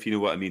McGinn, if you know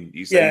what I mean.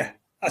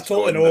 I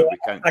totally know.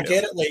 I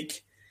get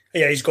it.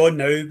 He's gone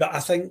now, but I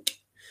think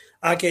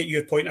I get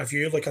your point of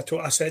view. Like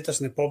I said this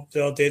in the pub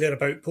the other day there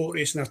about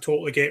Porteous, and I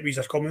totally get where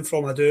he's coming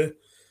from. I do.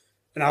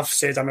 And I've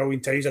said a million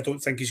times, I don't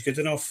think he's good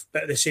enough.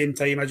 But at the same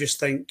time, I just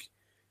think,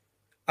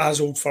 as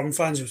Old Firm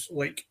fans,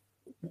 like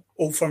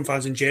Old Firm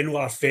fans in general,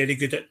 are very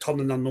good at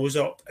turning their nose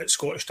up at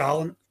Scottish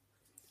talent.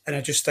 And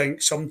I just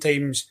think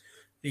sometimes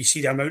you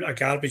see the amount of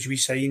garbage we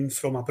sign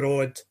from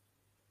abroad.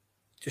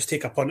 Just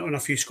take a punt on a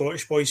few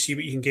Scottish boys, see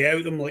what you can get out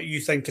of them. Like you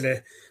think of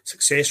the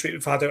success rate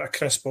we've had out of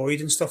Chris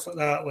Boyd and stuff like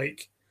that.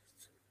 Like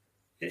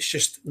it's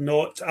just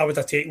not. I would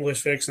have taken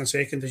Lewis Ferguson a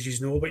second, as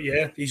you know, but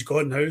yeah, he's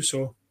gone now,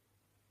 so.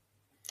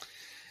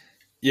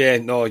 Yeah,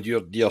 no,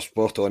 you're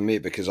spot on,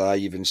 mate, because I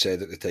even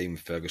said at the time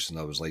Ferguson,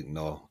 I was like,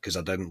 no, because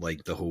I didn't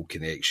like the whole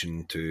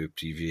connection to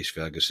previous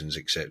Fergusons,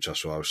 etc.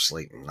 So I was just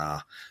like, nah.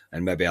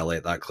 And maybe I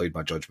let that cloud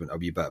my judgment a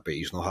wee bit, but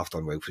he's not half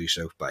done well for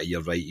himself. But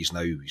you're right, he's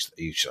out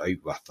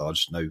with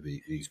us now.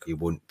 He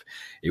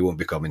won't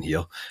be coming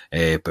here.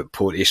 But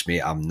Porteous, mate,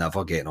 I'm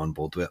never getting on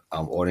board with it.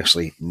 I'm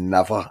honestly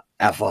never,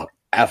 ever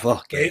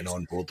getting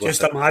on board with it.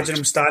 Just imagine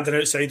him standing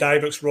outside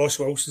Ibrox, Ross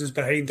Wilson's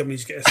behind him,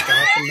 he's got a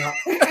scarf and that.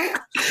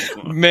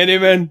 Many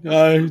men,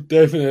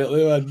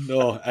 definitely, man.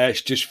 No,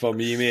 it's just for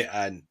me, mate,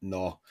 and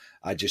no,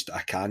 I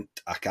can't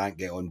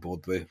get on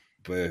board with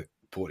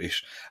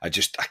Porteous. I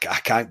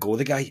can't go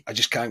the guy. I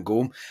just can't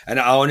go him. And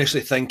I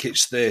honestly think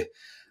it's again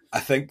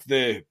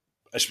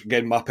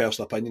my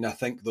personal opinion. I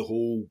think the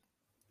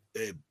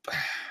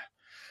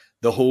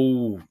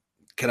whole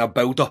kind of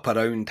build up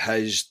around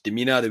his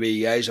demeanour, the way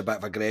he is, a bit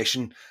of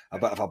aggression, a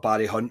bit of a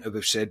Barry Hunt, as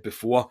we've said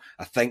before.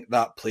 I think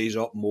that plays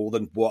up more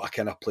than what a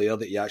kind of player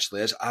that he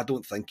actually is. I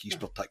don't think he's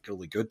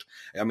particularly good.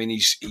 I mean,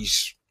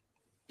 he's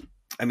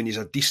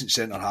a decent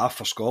centre half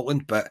for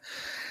Scotland, but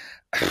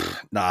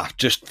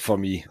just for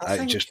me, I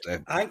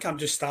think I'm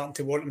just starting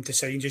to want him to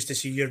sign just to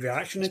see your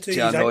reaction to it.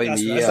 I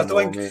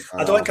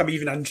don't think I'm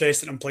even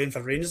interested in playing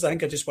for Rangers. I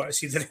think I just want to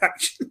see the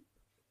reaction.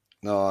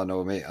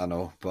 No, mate, I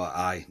know,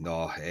 but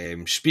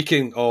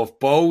speaking of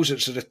balls,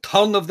 it's a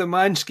return of the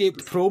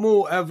Manscaped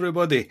promo,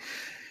 everybody.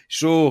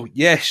 So,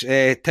 yes,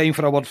 time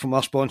for a word from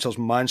our sponsors,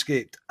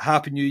 Manscaped.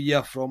 Happy New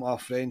Year from our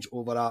friends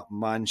over at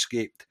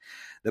Manscaped.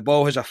 The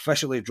ball has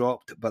officially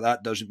dropped, but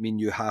that doesn't mean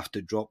you have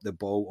to drop the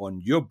ball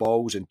on your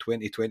balls in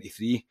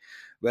 2023.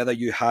 Whether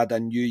you had a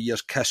New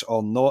Year's kiss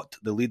or not,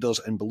 the leaders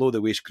in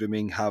below-the-waist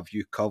grooming have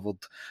you covered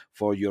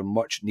for your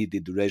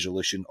much-needed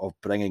resolution of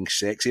bringing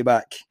sexy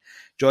back.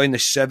 Join the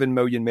 7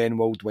 million men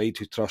worldwide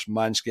who trust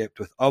Manscaped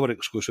with our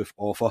exclusive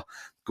offer.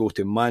 Go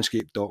to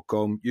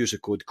manscaped.com, use the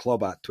code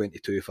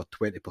CLUB@22 for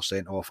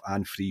 20% off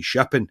and free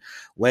shipping.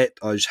 Let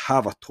us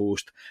have a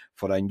toast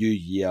for a new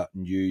year,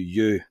 new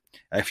you.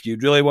 If you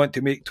really want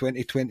to make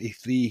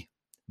 2023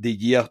 the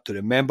year to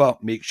remember,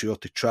 make sure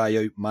to try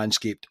out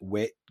Manscaped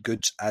wet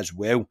goods as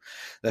well.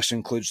 This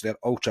includes their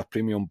ultra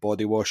premium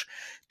body wash,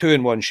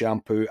 2-in-1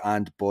 shampoo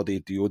and body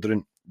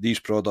deodorant.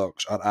 These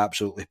products are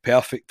absolutely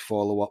perfect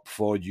follow-up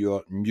for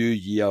your new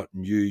year,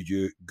 new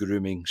you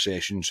grooming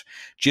sessions.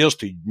 Cheers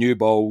to new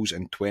balls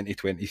in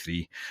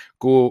 2023.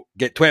 Go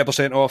get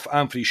 20% off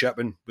and free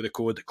shipping with the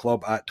code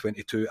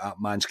CLUB@22 at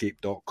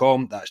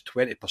manscaped.com. That's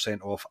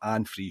 20% off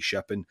and free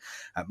shipping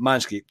at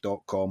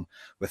manscaped.com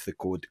with the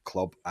code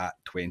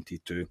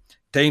CLUB@22.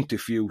 Time to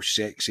feel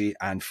sexy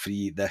and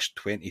free this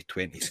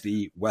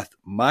 2023 with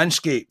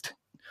Manscaped.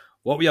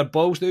 What will your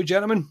balls do,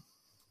 gentlemen?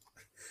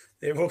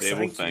 They will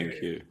thank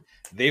you.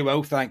 They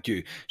will thank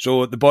you.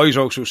 So the boys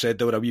also said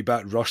they were a wee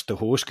bit rushed to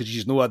host because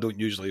you know I don't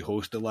usually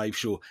host a live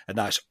show, and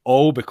that's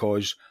all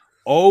because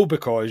there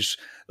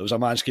was a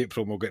Manscaped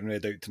promo getting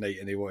read out tonight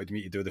and they wanted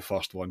me to do the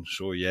first one.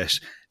 So yes,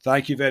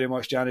 thank you very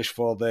much, Janice,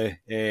 for the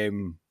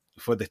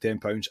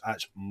 £10.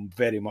 That's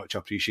very much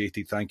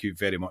appreciated. Thank you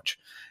very much.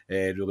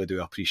 Really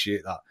do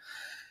appreciate that.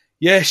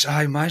 Yes,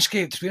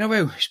 Manscaped. It's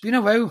been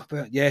a while.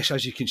 But yes,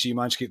 as you can see,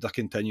 Manscaped are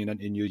continuing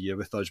into New Year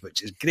with us,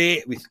 which is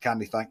great. We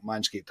can't thank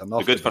Manscaped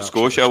enough. Good for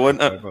Scotia,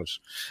 won't it?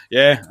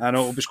 Yeah, I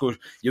know it'll be Scotia.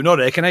 You'll not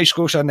recognise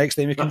Scotia next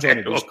time he comes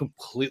on. He's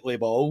completely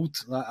bald.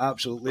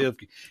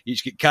 Absolutely.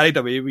 He's get carried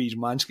away with his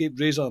Manscaped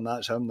razor, and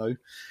that's him now.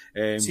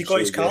 Has he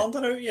got his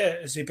calendar out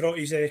yet? Has he brought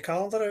his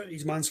calendar out?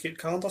 His Manscaped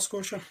calendar,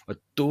 Scotia? I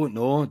don't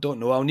know.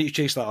 I'll need to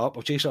chase that up.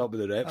 I'll chase that up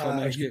with the rep.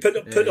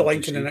 Put the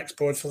link in the next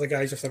pod for the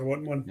guys if they're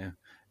wanting one. Yeah.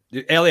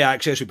 The early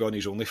access will be on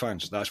his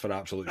OnlyFans. That's for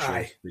absolute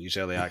sure. His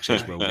early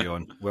access will be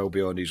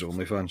on his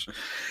OnlyFans.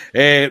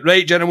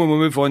 Right, gentlemen, we'll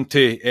move on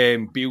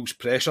to Beale's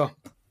presser.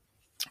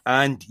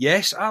 And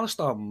yes,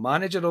 Alistair,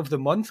 manager of the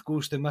month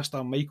goes to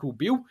Mr. Michael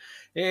Beale.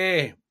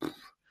 I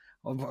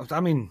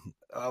mean,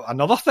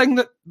 another thing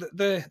that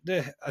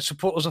the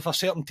supporters of a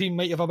certain team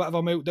might have a bit of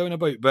a meltdown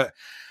about. But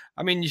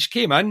I mean, you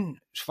came in,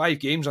 it's 5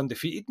 games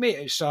undefeated, mate.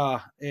 It's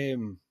a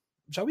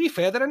wee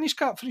feather in his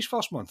cap for his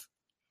first month.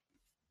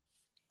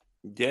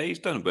 Yeah, he's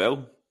done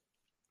well.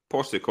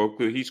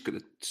 Postecoglou, he's got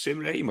the same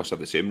record. He must have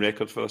the same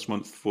record for this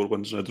month, 4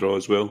 wins and a draw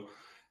as well.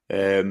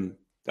 But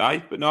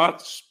no,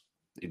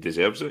 he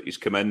deserves it. He's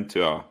come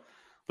into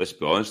let's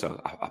be honest,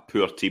 a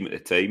poor team at the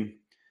time.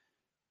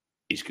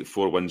 He's got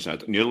 4 wins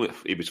and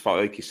he was,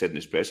 like he said in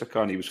his presser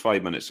car, he was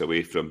 5 minutes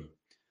away from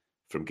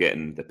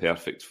getting the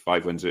perfect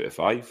 5 wins out of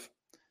 5.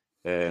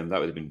 That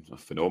would have been a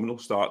phenomenal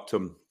start to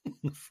him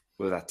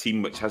with a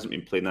team which hasn't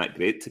been playing that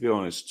great, to be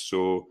honest.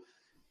 So,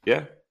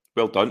 yeah.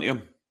 Well done to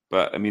him.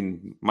 But, I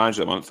mean,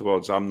 Manager of the Month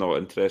awards, I'm not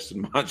interested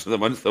in Manager of the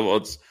Month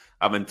awards.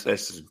 I'm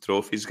interested in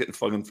trophies getting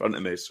flung in front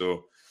of me.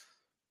 So,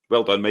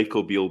 well done,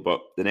 Michael Beale.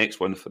 But the next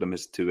one for him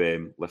is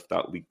to lift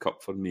that League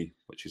Cup for me,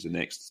 which is the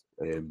next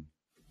thing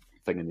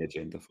in the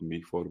agenda for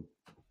me for him.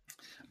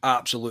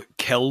 Absolute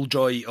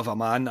killjoy of a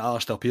man,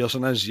 Alistair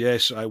Pearson is.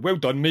 Yes, well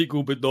done,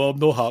 Michael, but no, I'm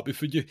not happy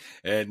for you.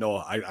 No,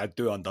 I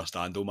do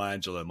understand, though,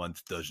 Manager of the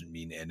Month doesn't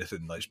mean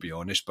anything, let's be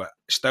honest. But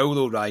still,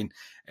 though, Ryan,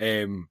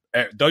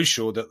 it does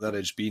show that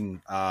there's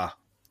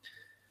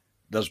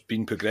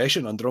been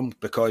progression under him,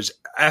 because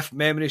if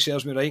memory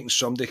serves me right, and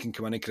somebody can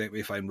come in and correct me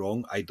if I'm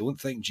wrong, I don't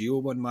think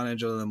Gio won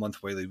Manager of the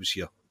Month while he was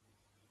here.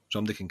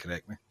 Somebody can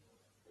correct me.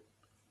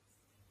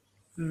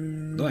 I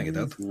don't think he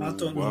did. I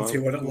don't know if he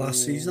won it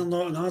last season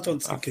or not. No, I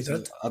don't think he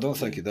did. I don't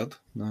think he did.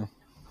 No.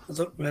 I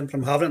don't remember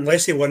him having it,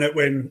 unless he won it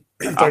when...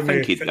 I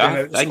think he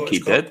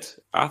did.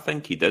 I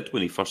think he did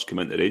when he first came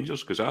into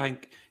Rangers, because I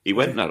think he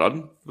went in a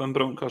run, Van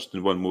Bronckhorst,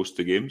 and won most of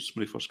the games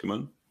when he first came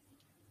in.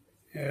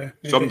 Yeah.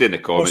 Somebody in the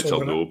comments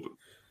will know.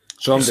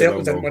 He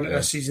certainly didn't win it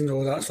this season,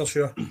 though, that's for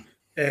sure.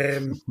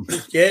 Yeah,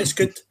 it's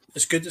good.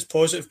 It's good. It's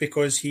positive,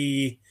 because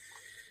he's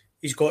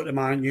got the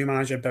new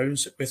manager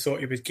bounce that we thought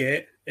he would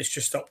get. It's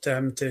just up to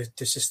him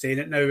to sustain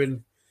it now.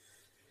 And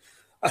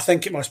I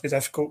think it must be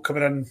difficult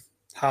coming in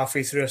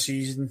halfway through a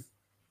season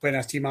when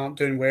a team aren't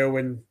doing well,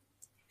 and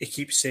he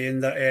keeps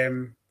saying that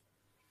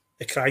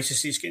the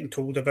crisis he's getting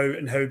told about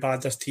and how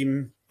bad this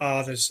team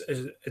are is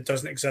it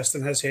doesn't exist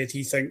in his head.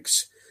 He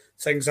thinks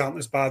things aren't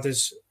as bad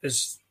as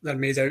they're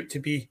made out to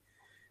be,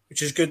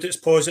 which is good. It's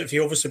positive. He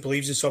obviously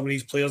believes in some of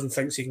these players and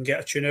thinks he can get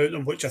a tune out of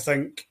them, which I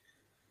think...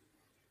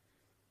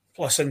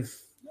 Listen,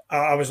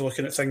 I was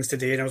looking at things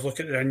today, and I was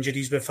looking at the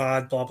injuries we've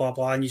had, blah, blah,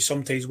 blah, and you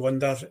sometimes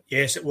wonder,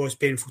 yes, it was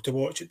painful to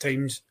watch at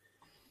times,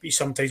 but you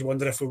sometimes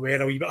wonder if we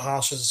were a wee bit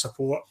harsh as a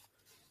support.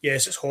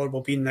 Yes, it's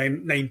horrible being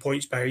 9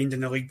 points behind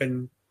in the league,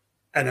 in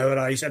our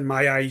eyes, in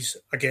my eyes.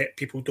 I get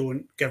people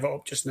don't give it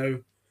up just now,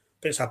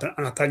 but it's an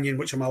opinion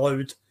which I'm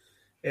allowed.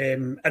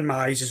 In my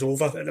eyes is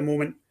over at the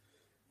moment.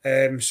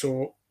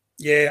 So,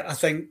 yeah, I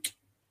think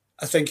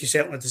he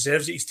certainly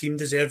deserves it. His team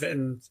deserve it,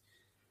 and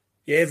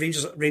yeah,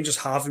 Rangers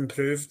have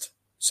improved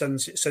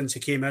since he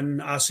came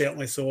in. I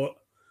certainly thought,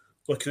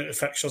 looking at the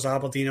fixtures,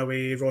 Aberdeen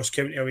away, Ross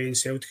County away and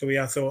Celtic away,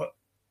 I thought,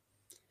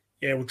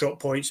 yeah, we'll drop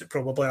points at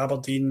probably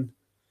Aberdeen,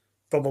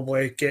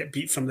 probably get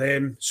beat from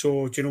them.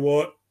 So, do you know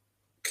what?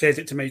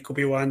 Credit to Michael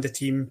Beale and the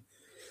team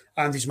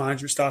and his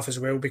management staff as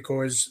well,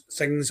 because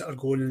things are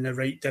going in the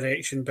right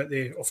direction, but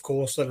of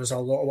course there is a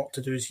lot of work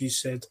to do, as he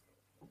said.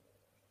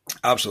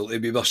 Absolutely.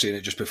 We were saying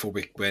it just before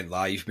we went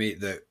live,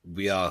 mate, that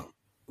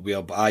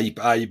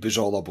I was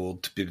all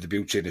aboard the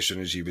Beale train as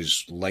soon as he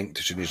was linked,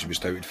 as soon as he was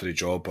touted for the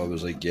job. I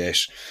was like,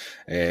 yes.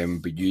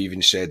 But you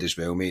even said as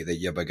well, mate, that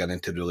you're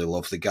beginning to really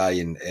love the guy,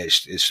 and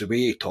it's the way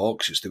he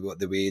talks, it's the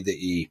way that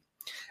he...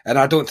 And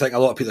I don't think a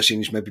lot of people are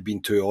saying he's maybe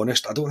being too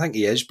honest. I don't think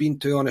he is being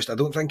too honest. I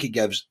don't think he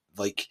gives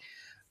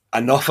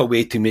enough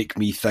away to make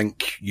me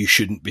think you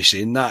shouldn't be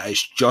saying that.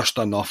 It's just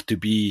enough to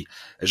be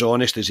as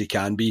honest as he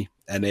can be,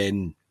 and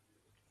then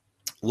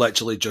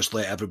literally just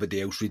let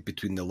everybody else read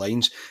between the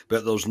lines.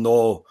 But it's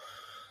not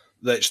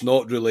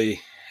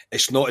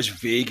as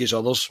vague as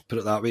others, put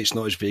it that way. It's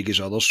not as vague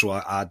as others. So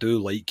I do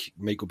like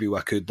Michael Beale.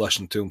 I could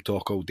listen to him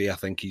talk all day. I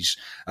think he's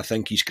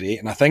great,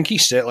 and I think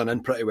he's settling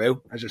in pretty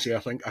well. As I say,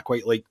 I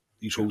quite like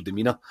his whole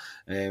demeanour.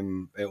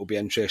 It'll be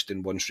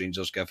interesting once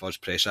Rangers give us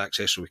press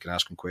access so we can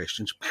ask him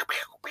questions.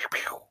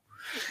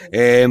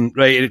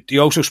 Right, he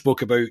also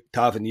spoke about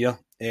Tavernier.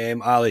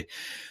 Ali,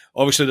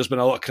 obviously there's been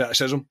a lot of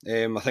criticism.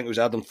 I think it was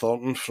Adam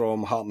Thornton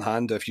from Heart and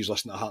Hand. If you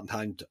listen to Heart and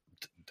Hand,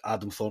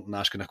 Adam Thornton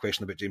asking a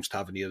question about James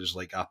Tavernier is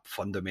like a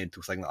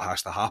fundamental thing that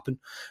has to happen.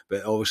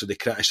 But obviously the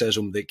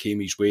criticism that came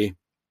his way,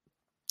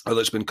 or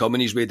that's been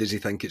coming his way, does he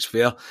think it's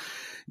fair?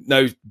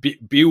 Now,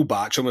 Beale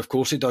backs him, of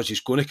course he does.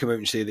 He's going to come out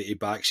and say that he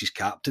backs his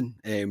captain,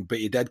 but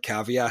he did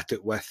caveat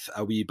it with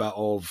a wee bit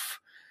of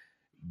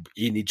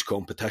he needs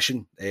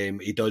competition.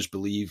 He does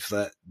believe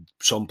that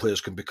some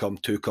players can become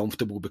too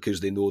comfortable because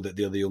they know that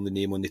they're the only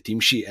name on the team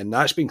sheet, and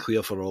that's been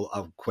clear for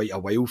quite a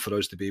while for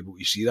us to be able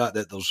to see that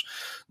there's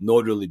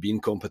not really been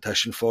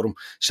competition for him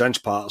since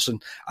Patterson.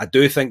 I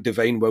do think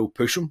Devine will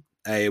push him.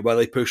 Will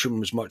he push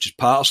him as much as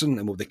Patterson,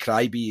 and will the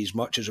cry be as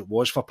much as it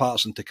was for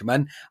Patterson to come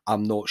in?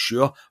 I'm not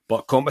sure,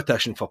 but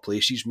competition for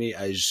places, mate,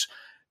 it's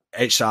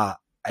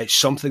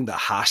something that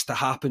has to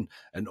happen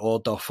in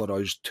order for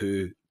us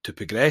to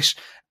progress.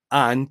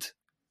 And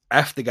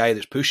if the guy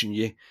that's pushing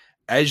you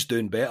is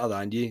doing better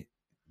than you,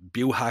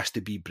 Beale has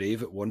to be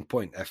brave at one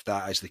point if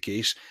that is the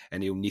case,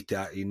 and he'll need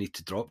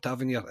to drop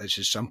Tavernier. It's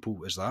as simple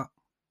as that.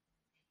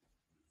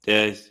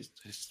 Yeah,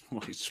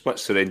 he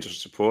splits the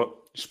Rangers support.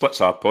 He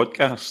splits our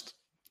podcast.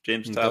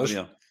 James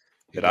Tavernier.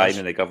 Ryan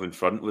in the Govan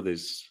front with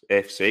his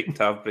F-sake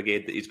Tav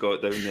brigade that he's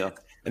got down there.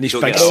 And he's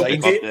big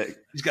sign.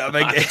 He's got a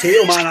big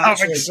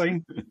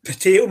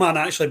Potato Man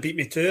actually beat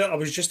me to it. I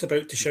was just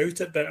about to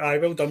shout it, but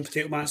well done,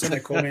 Potato Man's in the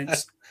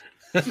comments.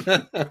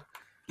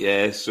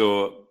 Yeah,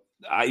 so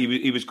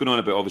he was going on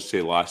about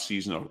obviously last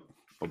season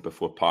or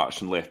before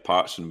Patterson left.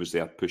 Patterson was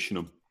there pushing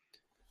him.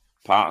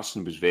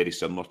 Patterson was very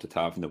similar to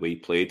Tav in the way he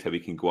played, how he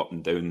can go up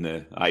and down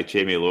the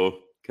Jamie Lowe.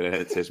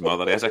 Credit to his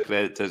mother. There's a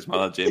credit to his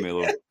mother, Jamie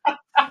Lowe.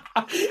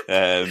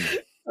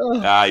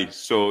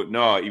 So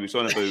no, he was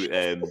on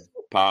about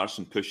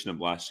Patterson pushing him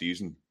last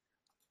season,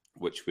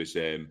 which was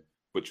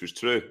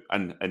true.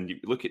 And you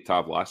look at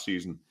Tav last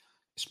season,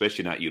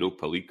 especially in that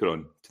Europa League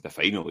run to the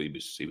final, he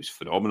was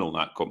phenomenal in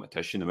that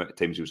competition. The amount of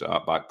times he was at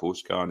that back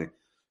post,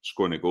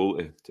 scoring a goal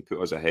to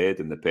put us ahead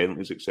in the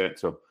penalties,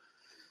 etc.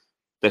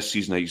 This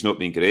season he's not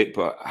been great,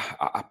 but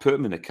I put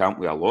him in the camp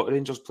with a lot of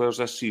Rangers players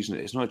this season.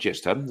 It's not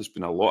just him. There's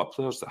been a lot of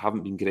players that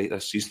haven't been great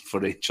this season for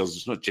Rangers.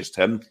 It's not just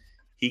him.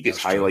 He gets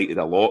highlighted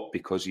a lot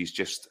because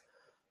he's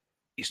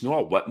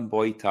not a whipping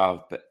boy,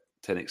 Tav, but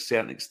to a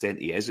certain extent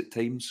he is at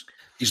times.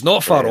 He's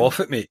not far off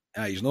it, mate.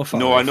 He's not far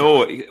off. No, I know.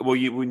 Well,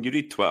 when you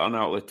read Twitter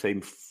now all the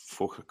time,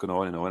 folk are going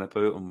on and on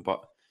about him,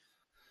 but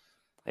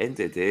at the end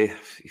of the day,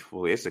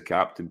 well, he's the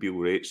captain. Beale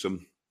rates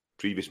him.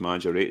 Previous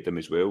manager rated him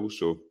as well,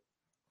 so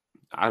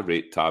I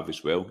rate Tav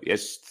as well. He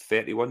is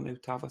 31 now,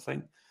 Tav, I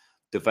think.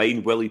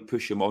 Devine, will he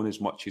push him on as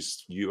much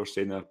as you were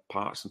saying there,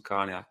 Patterson?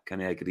 Can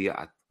I agree?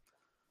 I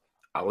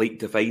like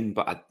Devine,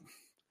 but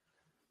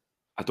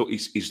I don't.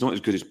 He's not as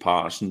good as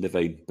Patterson,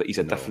 Devine, but he's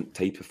a different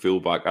type of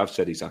fullback. I've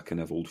said he's a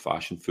kind of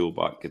old-fashioned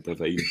fullback,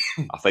 Devine.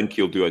 I think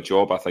he'll do a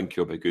job. I think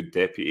he'll be a good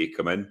deputy.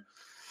 Come in.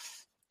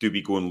 Do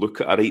we go and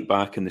look at a right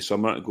back in the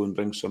summer to go and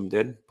bring somebody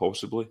in?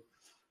 Possibly.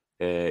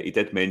 He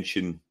did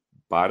mention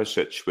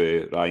Barisic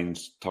with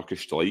Ryan's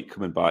Turkish delight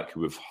coming back,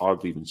 who we've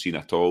hardly even seen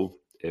at all.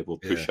 We'll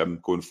push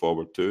him going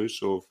forward too.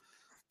 So,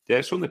 yeah,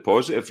 it's only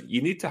positive.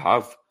 You need to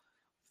have,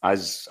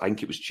 as I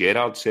think it was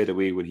Gerrard said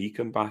away when he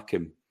came back,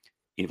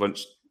 he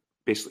wants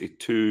basically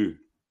two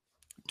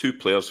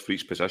players for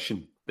each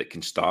position that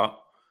can start.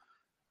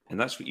 And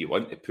that's what you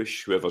want, to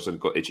push whoever's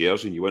got a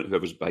jersey, and you want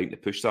whoever's behind to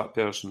push that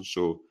person.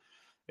 So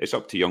it's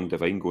up to young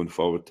Devine going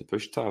forward to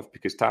push Tav,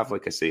 because Tav,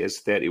 like I say, is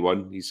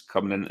 31. He's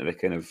coming into the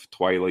kind of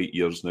twilight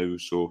years now,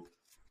 so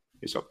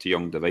it's up to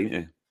young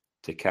Devine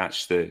to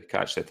catch the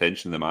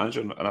attention of the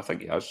manager, and I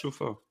think he has so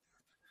far.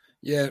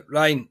 Yeah,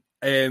 Ryan,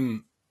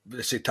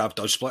 let's say Tav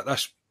does split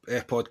this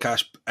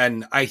podcast,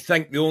 and I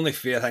think the only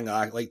fair thing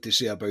I like to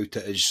say about it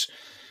is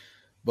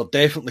we're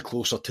definitely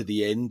closer to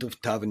the end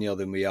of Tavernier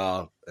than we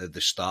are at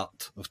the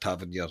start of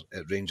Tavernier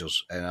at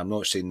Rangers, and I'm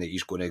not saying that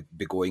he's going to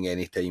be going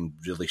anytime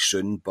really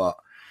soon, but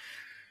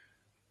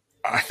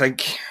I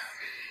think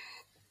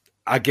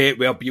I get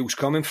where Beale's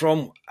coming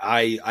from.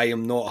 I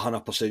am not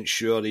 100%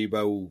 sure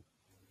he'll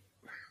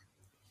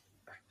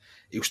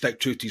stick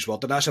true to his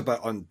word, and that's a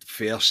bit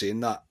unfair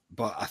saying that,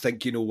 but I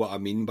think you know what I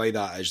mean by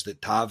that is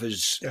that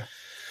Tav's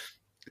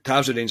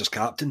the Rangers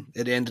captain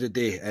at the end of the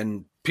day,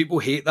 and people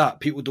hate that.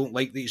 People don't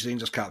like that he's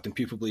Rangers captain.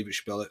 People believe it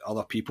should be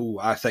other people.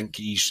 I think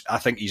he's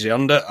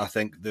earned it. I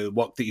think the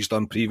work that he's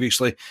done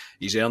previously,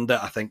 he's earned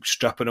it. I think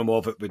stripping him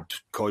of it would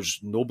cause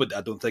nobody.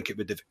 I don't think it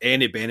would have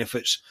any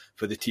benefits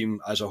for the team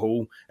as a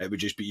whole. It would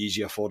just be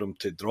easier for him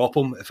to drop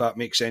him, if that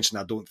makes sense. And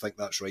I don't think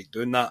that's right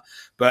doing that.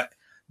 But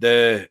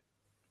the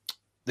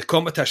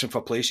competition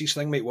for places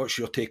thing, mate, what's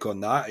your take on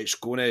that? It's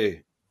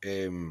going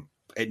to,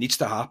 it needs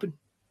to happen.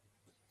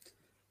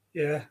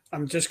 Yeah,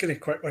 I'm just going to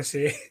quickly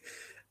say,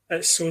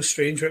 it's so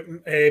strange what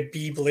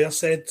B. Blair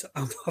said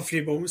a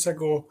few moments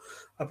ago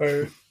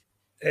about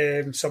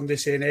somebody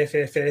saying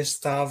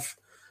FFS to have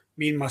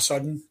me and my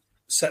son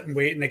sitting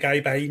waiting, the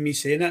guy behind me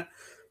saying it.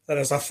 There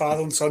is a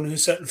father and son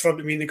who's sitting in front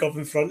of me and the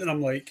government in front, and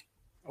I'm like,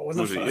 I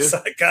wonder if that's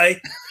that guy.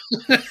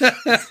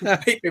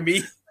 Might be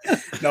me.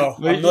 No,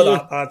 I'm not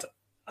that bad.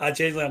 I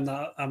genuinely am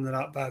not. I'm not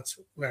that bad.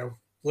 Well,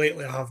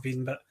 lately I have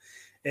been, but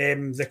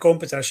the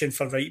competition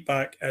for right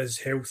back is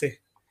healthy.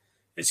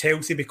 It's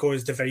healthy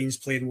because Devine's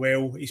playing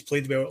well. He's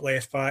played well at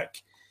left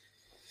back.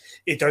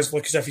 He does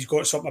look as if he's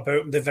got something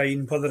about him,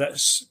 Devine. Whether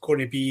it's going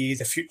to be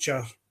the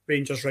future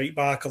Rangers right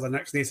back or the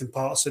next Nathan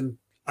Patterson,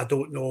 I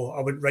don't know.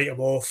 I wouldn't write him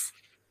off.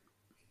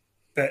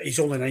 But he's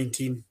only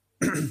 19.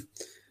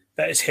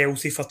 But it's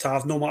healthy for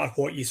Tav, no matter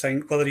what you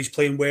think. Whether he's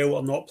playing well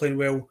or not playing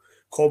well,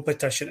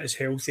 competition is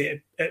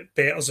healthy. It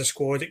betters the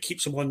squad. It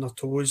keeps them on their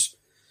toes.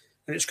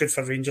 And it's good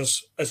for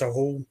Rangers as a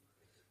whole.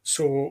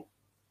 So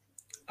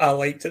I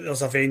like that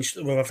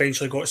we've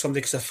eventually got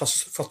somebody,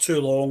 because for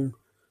too long,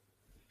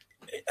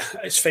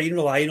 it's fine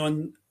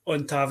relying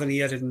on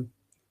Tavernier,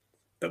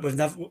 but we've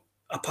never,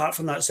 apart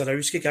from that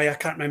Zarowski guy, I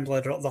can't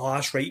remember the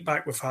last right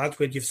back we've had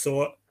where you've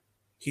thought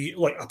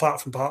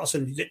apart from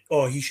Patterson,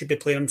 he should be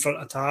playing in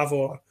front of Tav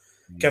or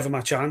give him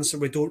a chance.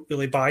 We don't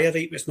really buy a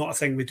right. It's not a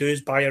thing we do,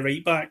 is buy a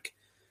right back.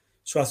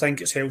 So I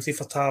think it's healthy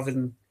for Tav,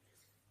 and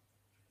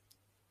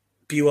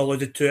Beale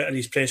alluded to it in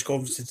his press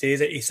conference today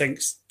that he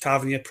thinks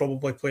Tavernier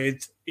probably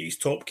played his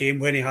top game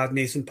when he had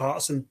Nathan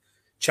Patterson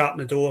chapping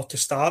the door to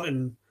start.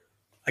 And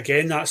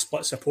again, that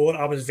split support.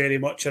 I was very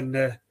much in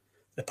the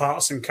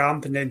Patterson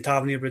camp, and then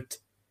Tavernier would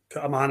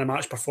put a man of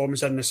match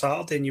performance in the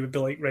Saturday, and you would be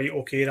like, right,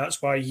 okay,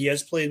 that's why he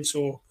is playing.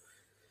 So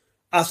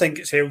I think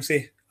it's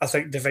healthy. I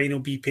think Devine will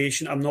be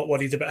patient. I'm not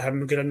worried about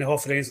him getting in the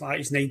huff or anything like that.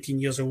 He's 19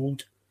 years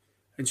old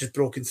and just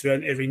broken through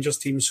into Rangers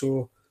team.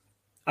 So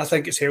I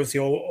think it's healthy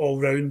all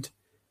round.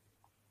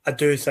 I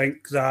do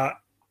think that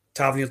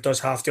Tavernier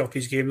does have to up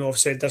his game, though. I've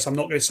said this. I'm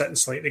not going to sit and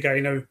slate the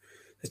guy now.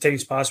 The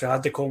time's passed. We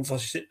had the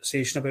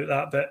conversation about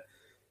that, but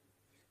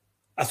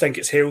I think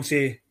it's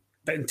healthy.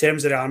 But in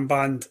terms of the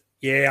armband,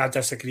 yeah, I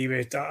disagree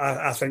with it.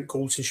 I think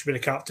Goldson should be the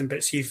captain,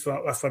 but see, if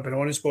we're being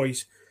honest,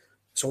 boys,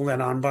 it's only an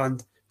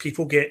armband.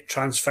 People get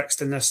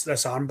transfixed in this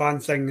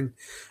armband thing. And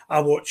I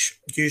watch,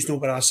 you know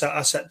where I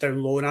sit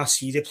down low and I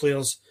see the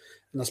players,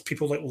 and there's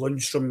people like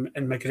Lundstrom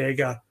and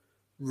McGregor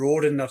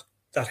roaring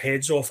their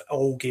heads off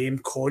all game,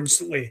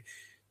 constantly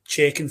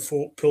checking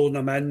folk, pulling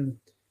them in.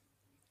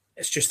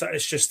 It's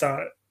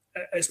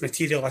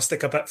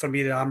materialistic a bit for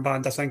me, the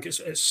armband. I think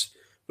it's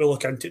we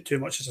look into it too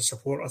much as a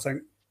support, I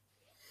think.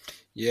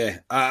 Yeah,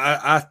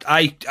 I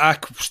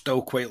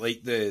still quite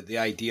like the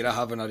idea of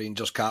having a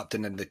Rangers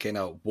captain and the kind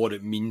of what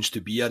it means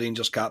to be a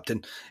Rangers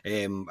captain.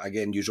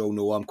 Again, you all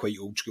know I'm quite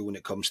old school when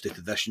it comes to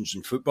traditions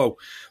in football,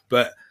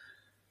 but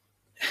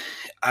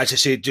as I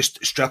said,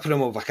 just stripping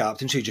him of a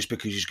captaincy just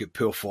because he's got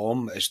poor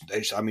form, it's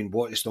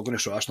not going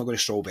to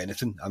solve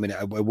anything. I mean,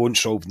 it won't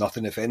solve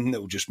nothing. If anything, it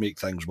will just make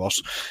things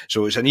worse.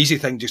 So it's an easy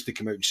thing just to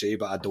come out and say,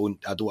 but I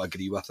don't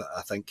agree with it.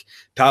 I think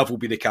Tav will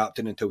be the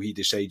captain until he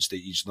decides that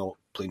he's not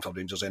playing for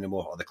Rangers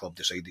anymore, or the club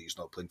decide that he's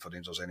not playing for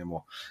Rangers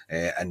anymore,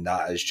 and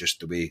that is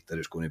just the way that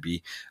it's going to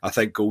be. I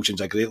think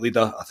Goldson's a great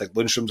leader. I think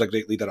Lundstrom's a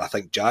great leader. I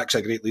think Jack's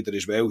a great leader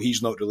as well.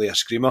 He's not really a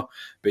screamer,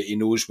 but he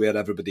knows where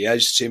everybody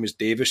is. Same as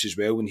Davis as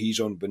well when he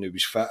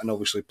was fit and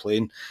obviously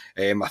playing.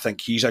 I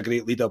think he's a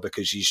great leader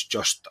because he's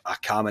just a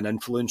calming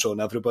influence on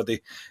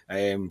everybody.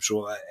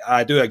 So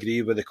I do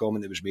agree with the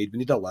comment that was made. We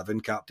need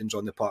 11 captains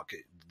on the park.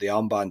 The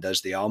armband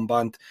is the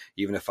armband,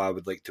 even if I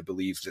would like to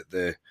believe that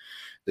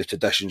the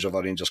traditions of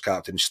our Rangers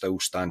captain still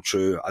stand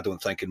true. I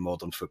don't think in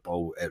modern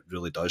football it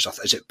really does.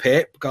 Is it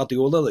Pep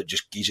Guardiola that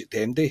just gives it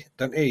to MD,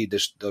 doesn't he? He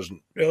just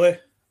doesn't. Really?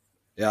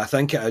 Yeah, I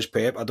think it is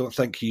Pep. I don't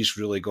think he's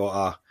really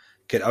got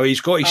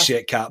he's got his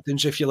set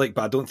captains, if you like,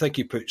 but I don't think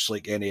he puts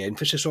like any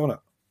emphasis on it.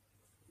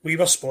 We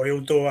were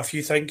spoiled, though. If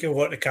you think of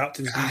what the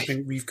captains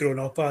we've grown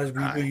up as,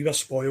 we were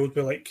spoiled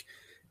with like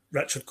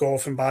Richard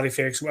Gough and Barry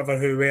Ferguson, whatever,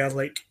 who were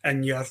like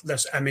in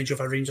this image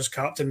of a Rangers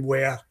captain,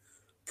 were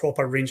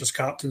proper Rangers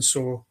captains.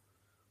 So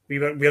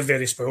we're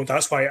very spoiled.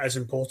 That's why it is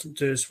important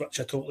to us, which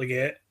I totally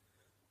get.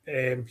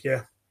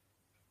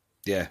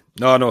 Yeah,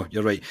 no,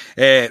 you're right.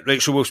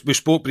 Right, so we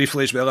spoke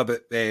briefly as well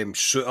about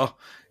Suter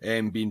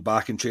being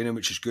back in training,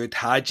 which is good.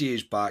 Hadji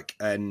is back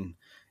in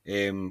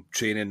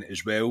training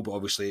as well, but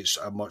obviously it's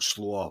a much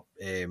slower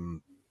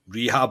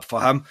rehab for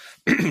him.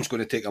 It's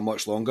going to take a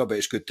much longer, but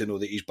it's good to know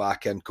that he's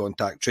back in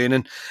contact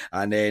training.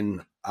 And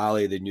then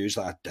Ali, the news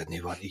that I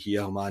didn't want to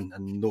hear, man,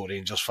 and no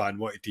Rangers fan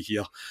wanted to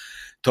hear.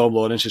 Tom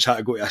Lawrence has had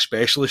to go to a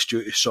specialist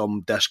due to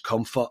some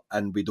discomfort,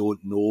 and we don't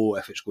know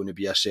if it's going to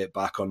be a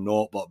setback or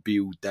not, but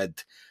Beale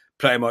did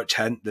pretty much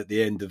hint that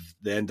the end of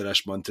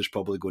this month is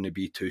probably going to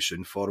be too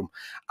soon for him.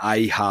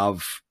 I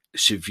have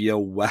severe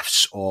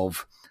whiffs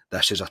of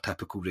this is a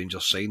typical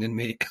Rangers signing,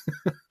 mate.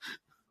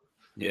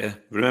 Yeah,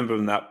 remember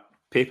when that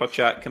paper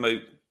chat came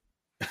out?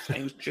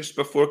 It was just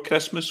before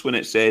Christmas when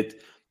it said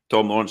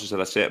Tom Lawrence has had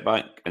a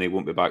setback and he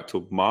won't be back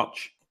till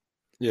March.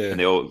 Yeah,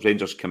 and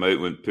Rangers came out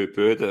and went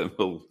poo-pooed it.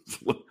 Well,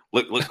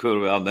 look where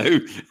we are now.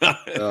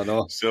 I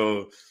know.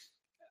 So,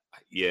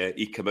 yeah,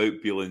 he came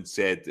out, Beale, and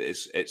said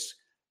it's.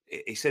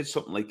 He said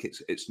something like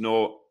it's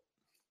not.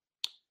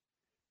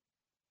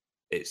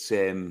 It's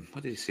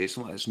what did he say?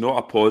 Something like it's not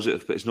a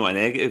positive, but it's not a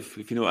negative.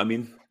 If you know what I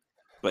mean.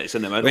 But it's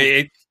in the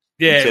middle.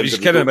 Yeah, it was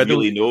kind of middle.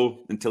 Really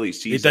know until he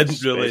sees. He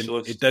didn't really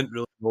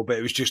know, but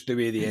it was just the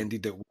way they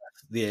ended it.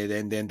 The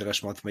end of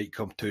this month might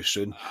come too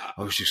soon.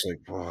 I was just like,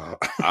 oh.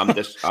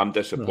 I'm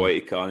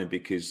disappointed, Carney,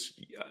 because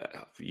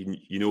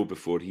you know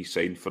before he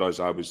signed for us,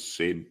 I was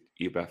saying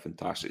he'd be a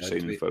fantastic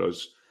signing for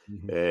us.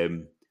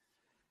 Mm-hmm.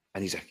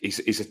 And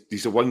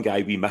he's a one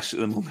guy we miss at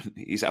the moment.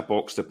 He's a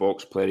box to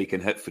box player. He can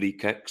hit free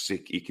kicks.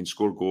 He can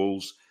score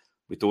goals.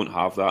 We don't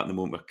have that at the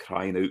moment. We're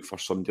crying out for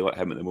somebody like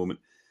him at the moment,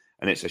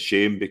 and it's a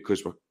shame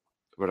because we're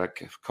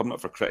coming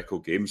up for critical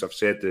games. I've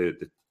said the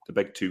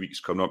big 2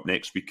 weeks coming up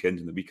next weekend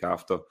and the week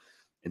after,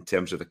 in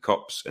terms of the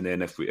cups, and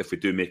then if we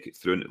do make it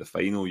through into the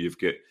final, you've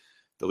got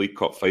the League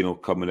Cup final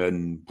coming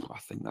in. I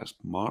think that's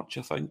March.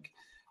 And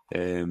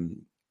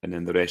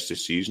then the rest of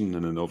the season,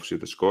 and then obviously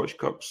the Scottish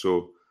Cup.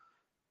 So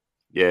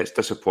yeah, it's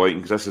disappointing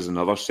because this is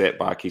another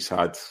setback he's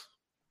had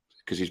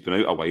because he's been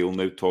out a while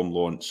now, Tom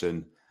Lawrence,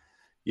 and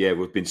yeah,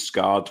 we've been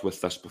scarred with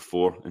this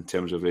before in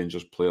terms of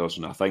Rangers players,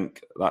 and I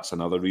think that's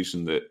another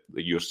reason that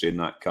you're saying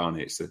that,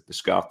 Carney. It's the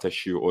scar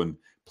tissue on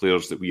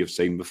players that we have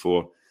signed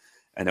before,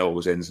 and it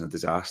always ends in a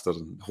disaster.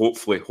 And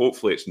hopefully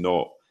it's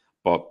not,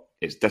 but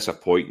it's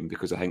disappointing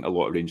because I think a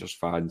lot of Rangers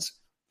fans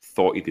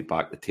thought he'd be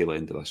back the tail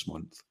end of this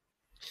month.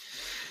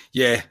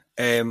 Yeah,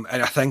 and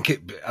I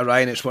think,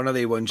 Ryan, it's one of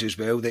the ones as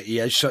well that he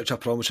is such a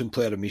promising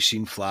player, and we've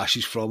seen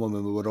flashes from him,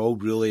 and we were all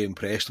really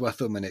impressed with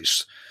him, and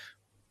it's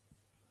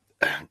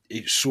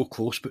so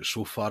close but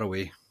so far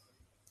away.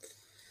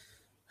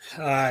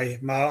 Aye,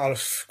 I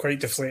was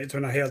quite deflated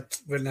when I heard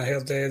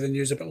the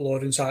news about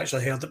Lawrence. I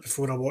actually heard it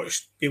before I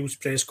watched Bale's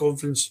press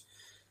conference.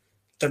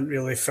 Didn't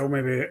really fill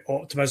me with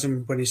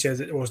optimism when he said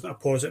that it wasn't a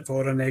positive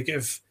or a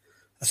negative.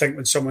 I think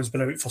when someone's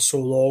been out for so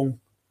long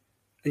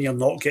and you're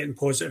not getting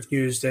positive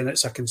news, then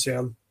it's a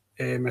concern,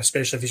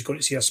 especially if he's going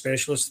to see a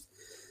specialist.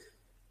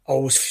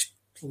 Always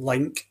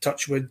link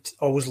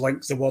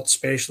the word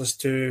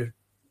specialist to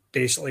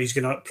basically he's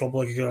going to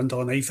probably go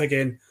under a knife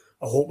again.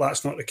 I hope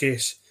that's not the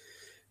case.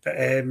 But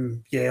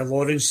yeah,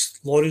 Lawrence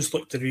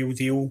looked the real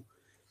deal.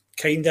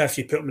 Kind of, if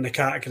you put him in the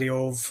category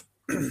of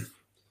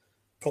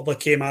probably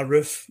Kemar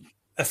Roof,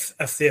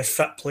 if they're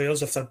fit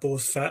players, if they're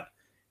both fit,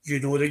 you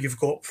know that you've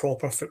got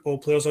proper football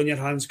players on your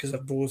hands because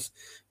they're both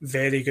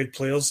very good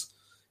players.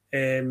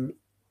 I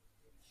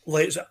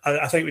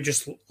think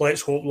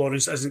let's hope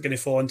Lawrence isn't going to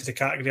fall into the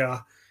category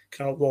of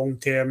kind of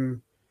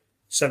long-term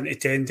 7 to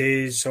 10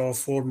 days or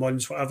 4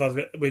 months,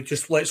 whatever.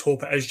 Let's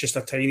hope it is just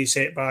a tiny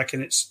setback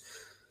and it's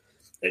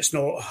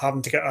not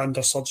having to get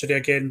under surgery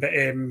again. But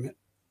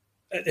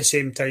at the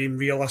same time,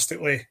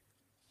 realistically,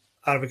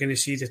 are we going to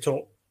see the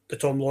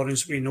Tom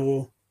Lawrence we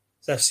know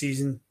this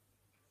season?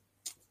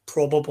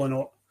 Probably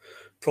not.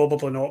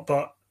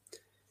 But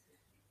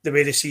the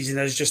way the season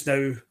is just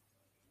now,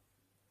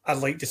 I'd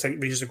like to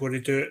think Rangers are going to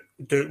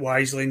do it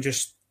wisely and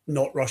just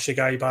not rush the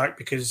guy back,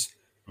 because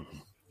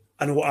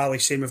I know what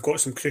Ali's saying, we've got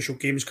some crucial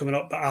games coming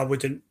up, but I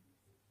wouldn't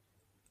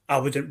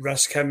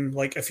risk him.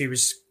 Like if he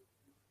was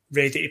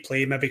ready to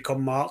play maybe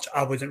come March,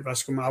 I wouldn't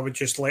risk him. I would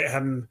just let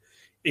him.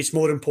 It's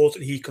more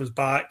important he comes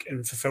back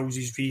and fulfills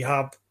his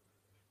rehab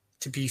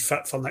to be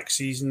fit for next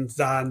season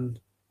than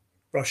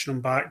rushing him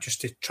back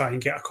just to try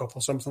and get a cup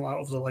or something like that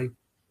over the line.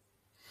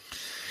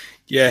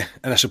 Yeah,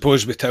 and I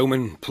suppose with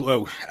Tillman,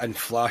 well, in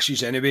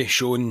flashes anyway,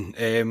 showing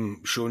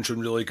some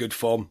really good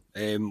form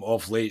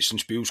of late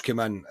since Beals came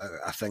in,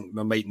 I think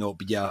there might not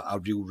be a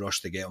real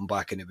rush to get him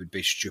back, and it would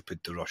be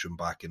stupid to rush him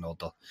back in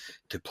order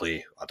to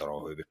play. I don't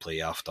know who we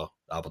play after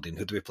Aberdeen.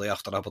 Who do we play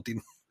after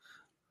Aberdeen?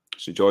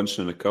 St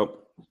Johnstone in the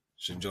Cup.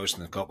 St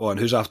Johnstone in the Cup. Oh, and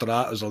who's after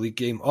that as a league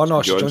game? Oh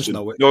no, St Johnstone.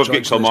 No, we've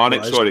got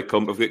Kilmarnock. Sorry, we've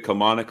got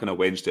Kilmarnock on a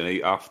Wednesday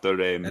night after,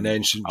 and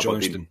then St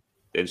Johnstone.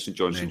 Then St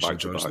Johnstone back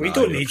to back. We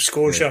don't need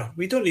Scotia. Yeah.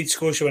 We don't need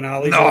Scotia when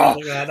Ali's no.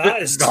 like that.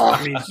 That is, no.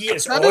 I mean, he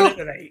is on it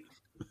tonight.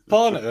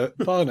 Pulling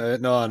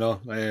it out. No.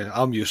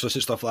 I'm useless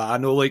at stuff like that. I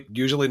know,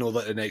 usually know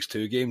that the next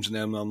 2 games, and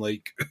then I'm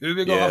like, who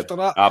we got after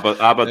that?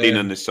 Aberdeen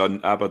on the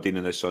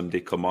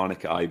Sunday,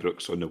 Kilmarnock at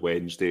Ibrox on the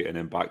Wednesday, and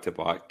then back to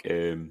back.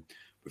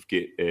 We've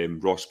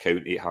got Ross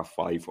County at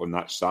 5:30 on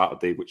that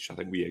Saturday, which I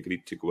think we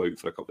agreed to go out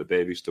for a couple of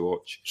bevies to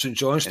watch. St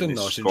Johnstone,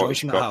 St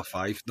Johnstone at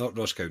 5:30, not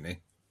Ross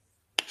County.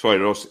 Sorry,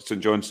 Ross,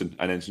 St Johnstone,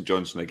 and then St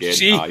Johnstone again.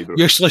 See,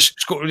 useless.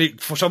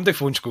 For somebody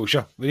phone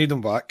Scotia. We need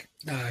them back.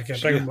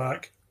 Bring them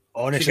back.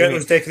 Honestly, you get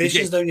those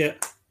decorations down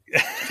yet?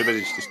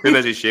 He's too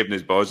busy shaving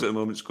his balls at the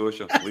moment,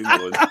 Scotia. Leave him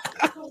alone.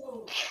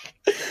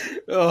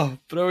 Oh,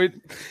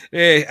 brilliant.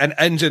 And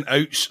ins and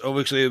outs,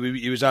 obviously,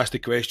 he was asked the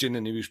question,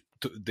 and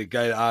the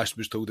guy that asked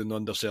was told in no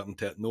uncertain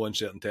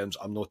terms,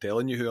 I'm not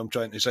telling you who I'm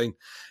trying to sign.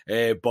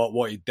 But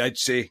what he did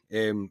say,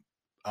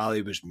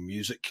 Ali, was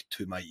music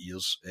to my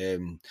ears.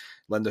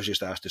 Linda's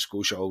just asked, is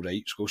Scotia all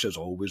right? Scotia's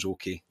always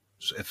okay.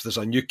 So if there's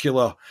a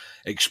nuclear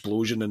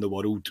explosion in the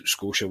world,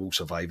 Scotia will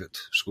survive it.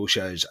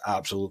 Scotia is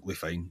absolutely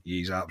fine.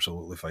 He's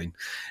absolutely fine.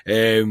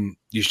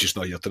 He's just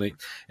not here tonight.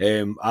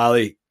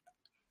 Ali,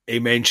 he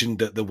mentioned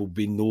that there will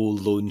be no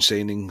loan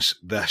signings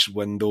this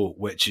window,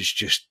 which is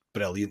just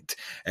brilliant.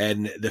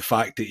 And the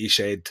fact that he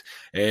said,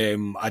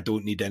 I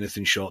don't need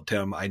anything short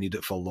term, I need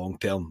it for long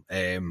term.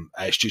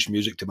 It's just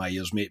music to my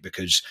ears, mate,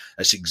 because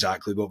it's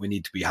exactly what we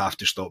need. We have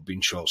to stop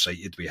being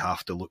short-sighted. We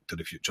have to look to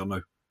the future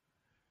now.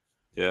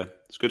 Yeah,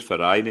 it's good for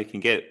Ryan. He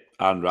can get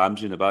Aaron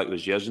Ramsey in the back of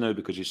his jersey now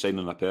because he's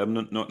signing a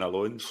permanent, not a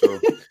loan. So,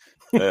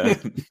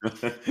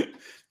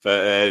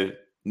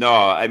 no,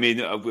 I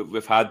mean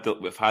we've had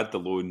the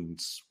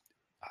loans.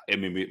 I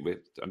mean,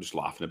 I'm just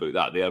laughing about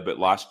that there. But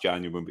last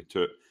January when we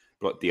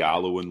brought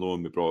Diallo on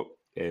loan, we brought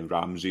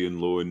Ramsey on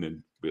loan,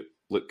 and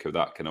look how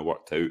that kind of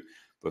worked out.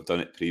 We've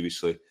done it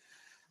previously.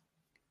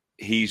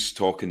 He's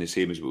talking the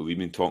same as what we've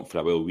been talking for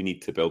a while. We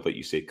need to build, like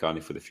you say, Carney,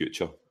 for the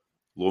future.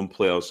 Loan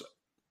players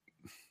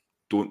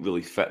don't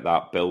really fit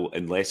that bill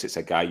unless it's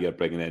a guy you're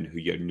bringing in who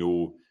you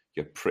know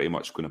you're pretty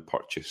much going to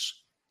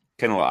purchase.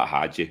 Kind of like a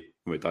Hadji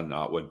when we've done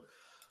that one.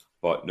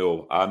 But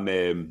no, I'm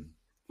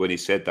when he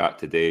said that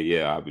today,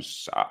 yeah,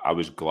 I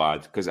was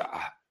glad because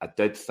I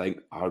did think,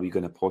 are we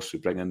going to possibly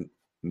bring in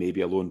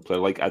maybe a loan player?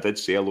 Like I did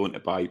say a loan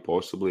to buy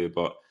possibly,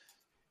 but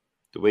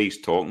the way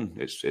he's talking,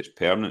 it's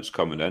permanent's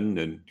coming in,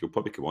 and you'll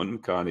probably come on him,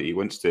 Carney.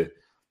 He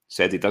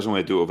said he doesn't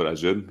want to do it over a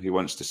Zoom. He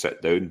wants to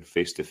sit down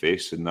face to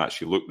face and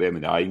actually look them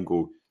in the eye and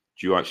go,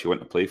 do you actually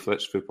want to play for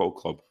this football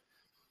club?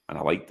 And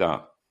I like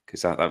that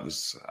because that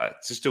was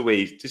just the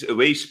way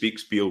he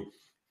speaks. Beale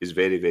is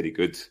very, very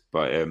good.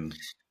 But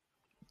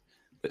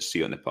let's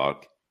see it on the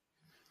park.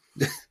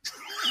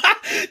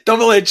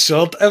 Double-edged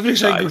sword every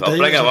single time. I'll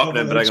bring him up and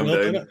then bring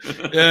him down.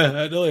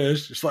 Yeah, it really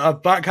is. It's like a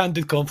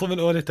backhanded compliment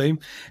all the time.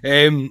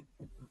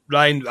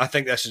 Ryan, I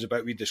think this is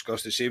about, we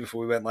discussed it, say before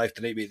we went live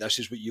tonight, mate, this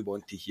is what you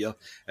want to hear.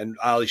 And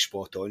Ali's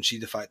spot on. See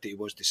the fact that he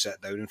wants to sit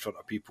down in front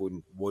of people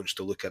and wants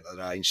to look into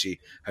their eye and say,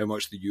 how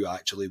much do you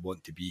actually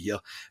want to be here?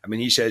 I mean,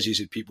 he says he's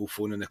had people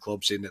phoning the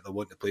club saying that they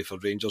want to play for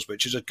Rangers,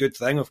 which is a good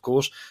thing, of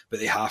course, but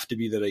they have to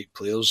be the right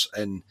players.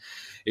 And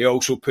he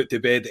also put to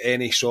bed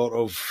any sort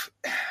of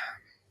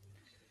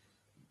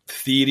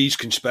theories,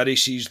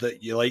 conspiracies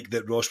that you like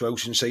that Ross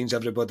Wilson signs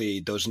everybody.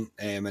 He doesn't,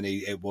 and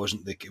it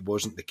wasn't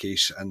the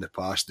case in the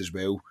past as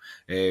well.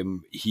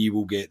 He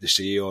will get the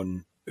say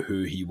on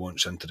who he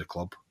wants into the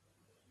club.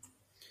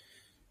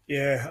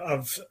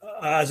 Yeah,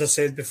 as I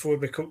said before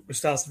we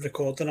started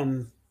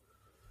recording,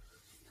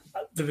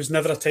 there was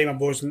never a time I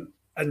wasn't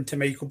into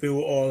Michael Beale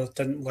or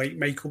didn't like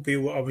Michael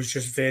Beale. I was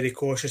just very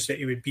cautious that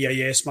he would be a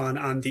yes man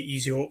and the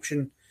easy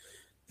option.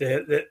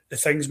 The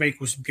things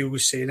Michael Beale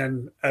was saying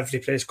in every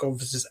press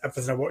conference is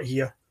everything I want to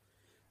hear.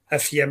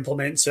 If he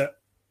implements it,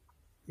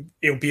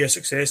 he'll be a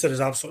success. There is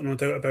absolutely no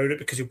doubt about it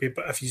because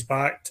if he's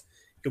backed,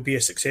 he'll be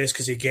a success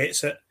because he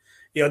gets it.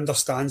 He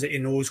understands it. He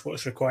knows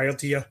what's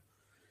required here.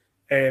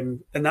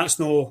 And that's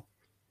no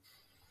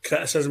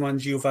criticism on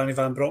Giovanni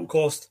Van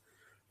Bronckhorst.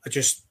 I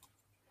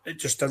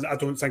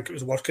don't think it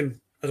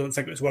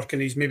was working.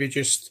 He's maybe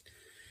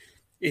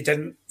he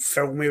didn't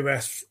fill me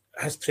with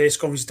his press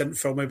conference, didn't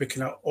fill me with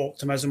kind of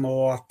optimism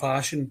or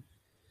passion.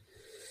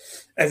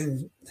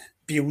 And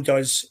Beale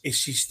does. He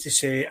seems to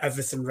say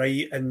everything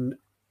right. And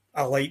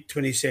I liked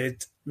when he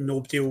said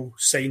nobody will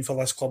sign for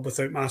this club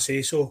without my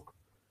say so.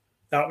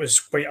 That was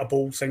quite a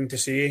bold thing to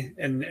say.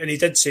 And he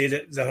did say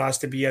that there has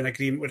to be an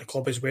agreement with the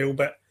club as well.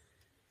 But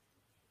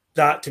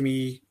that to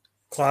me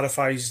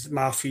clarifies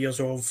my fears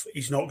of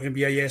he's not going to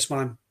be a yes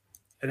man.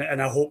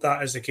 And I hope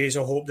that is the case.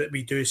 I hope that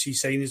we do see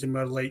signings and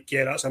we're like,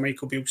 yeah, that's a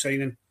Michael Beale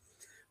signing.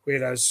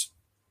 Whereas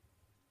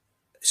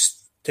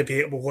it's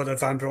debatable whether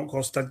Van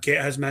Bronckhorst did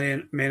get his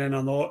men in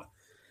or not.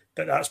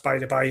 But that's by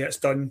the by, it's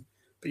done.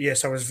 But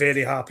yes, I was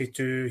very happy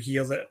to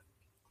hear that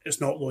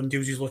it's not loan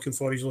deals he's looking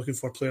for. He's looking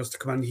for players to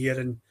come in here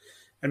and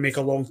make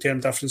a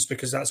long-term difference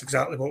because that's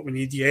exactly what we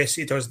need. Yes,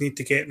 he does need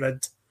to get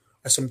rid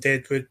of some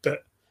deadwood, but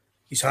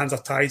his hands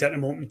are tied at the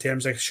moment in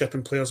terms of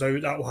shipping players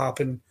out. That will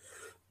happen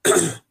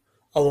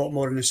a lot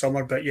more in the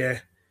summer. But yeah,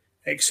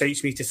 it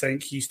excites me to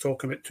think he's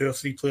talking about 2 or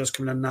 3 players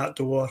coming in that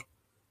door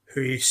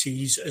who he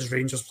sees as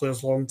Rangers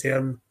players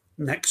long-term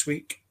next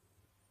week.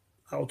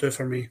 That'll do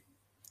for me.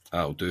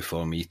 That'll do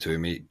for me too,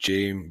 mate.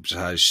 James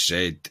has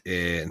said,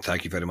 and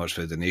thank you very much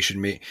for the donation,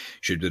 mate,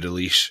 should we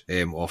release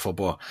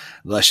Offerbar?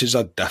 This is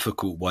a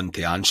difficult one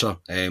to answer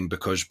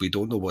because we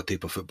don't know what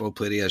type of football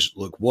player he is.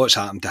 Look, what's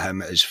happened to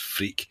him is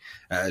freak.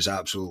 It is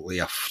absolutely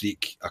a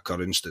freak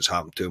occurrence that's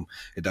happened to him.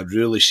 He had a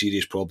really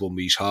serious problem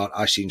with his heart.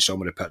 I've seen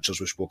some of the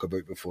pictures we spoke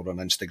about before on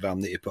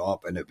Instagram that he put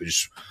up, and it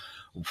was...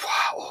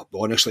 wow,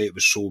 honestly, it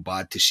was so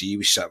bad to see. He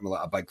was sitting with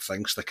like a big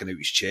thing sticking out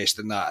his chest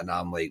and that, and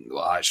I'm like,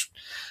 well, that's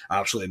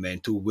absolutely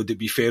mental. Would it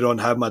be fair on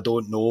him? I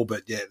don't know,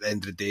 but yeah, at the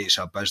end of the day, it's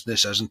a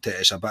business, isn't it?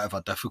 It's a bit of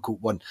a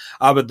difficult one.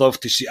 I would love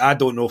to see. I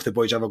don't know if the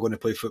boy's ever going to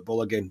play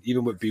football again.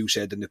 Even what Beale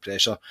said in the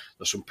presser,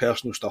 there's some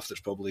personal stuff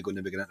that's probably going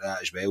to be going into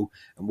that as well.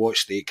 And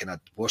what's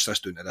this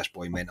doing to this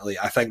boy mentally?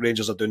 I think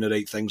Rangers are doing the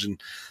right things and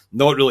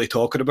not really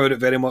talking about it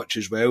very much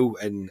as well.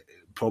 And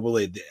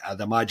probably, I'd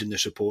imagine the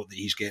support that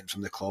he's getting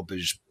from the club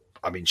is,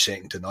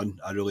 second to none.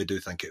 I really do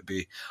think it'd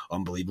be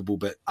unbelievable.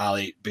 But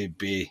Ali, it'd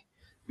be a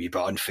wee bit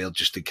unfair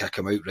just to kick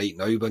him out right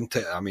now, wouldn't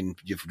it? I mean,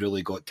 you've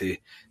really got to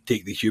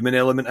take the human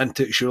element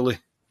into it, surely.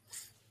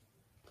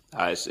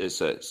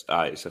 It's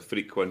a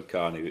freak one,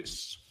 Carney.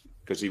 It's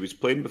because he was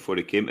playing before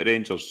he came to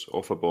Rangers,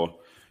 Offerbor,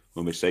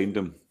 when we signed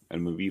him,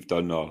 and when we've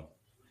done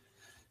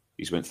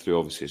he's went through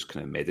obviously his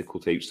kind of medical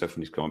type stuff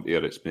when he's come up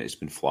here. It's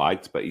been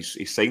flagged, but he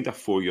signed a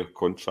 4-year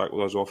contract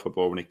with us,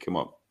 Offerbor, when he came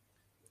up.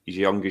 He's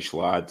a youngish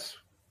lad.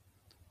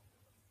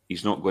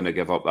 He's not going to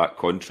give up that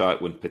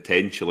contract when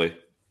potentially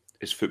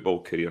his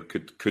football career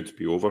could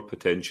be over,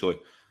 potentially.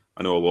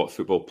 I know a lot of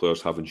football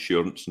players have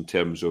insurance in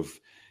terms of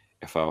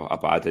if a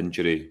bad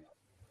injury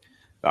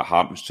that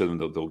happens to them,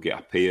 they'll get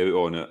a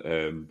payout on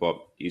it. But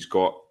he's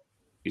got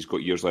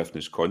years left in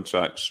his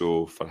contract,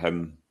 so for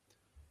him,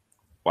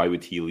 why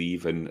would he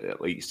leave? And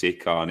like you say,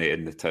 Carney,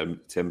 in the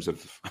terms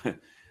of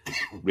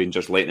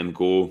Rangers letting him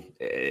go,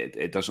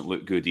 it doesn't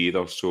look good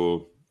either.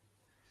 So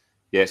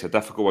yeah, it's a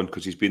difficult one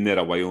because he's been there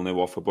a while now,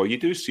 Offerbor. You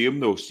do see him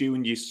though. See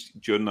when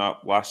during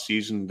that last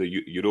season, the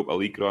Europa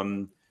League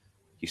run,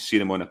 you see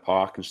him on a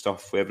park and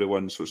stuff with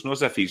everyone. So it's not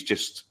as if he's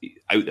just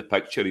out the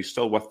picture. He's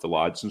still with the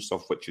lads and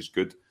stuff, which is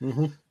good.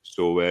 Mm-hmm.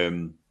 So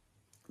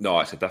no,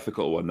 it's a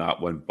difficult one, that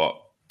one. But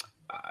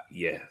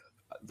yeah,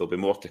 there'll be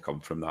more to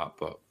come from that.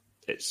 But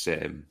it's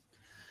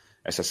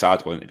a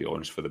sad one, to be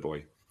honest, for the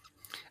boy.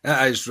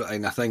 It is,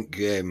 and I think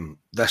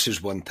this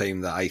is one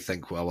time that I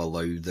think will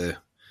allow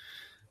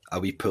a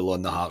wee pull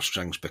on the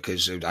heartstrings,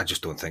 because I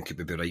just don't think it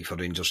would be right for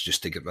Rangers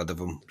just to get rid of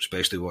him,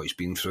 especially what he's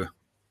been through.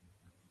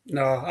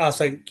 No, I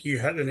think you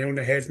hit the nail on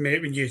the head,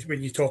 mate, when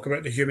you talk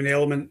about the human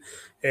element.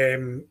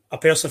 I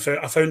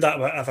personally found that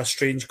a bit of a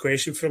strange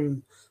question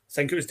from, I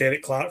think it was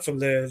Derek Clark from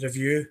the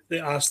Review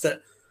that asked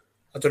it.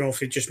 I don't know if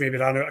he just maybe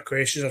ran out of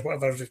questions or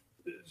whatever.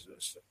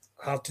 It's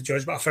hard to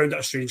judge, but I found it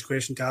a strange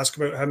question to ask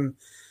about him.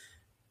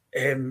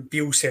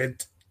 Beale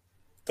said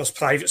there's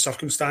private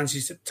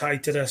circumstances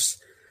tied to this.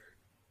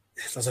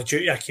 There's a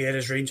duty of care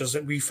as Rangers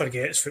that we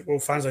forget as football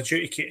fans, a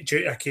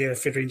duty of care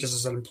for Rangers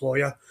as an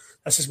employer.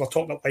 We're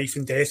talking about life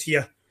and death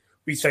here.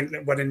 We think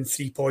that winning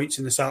 3 points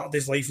in the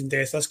Saturday's life and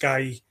death. This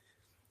guy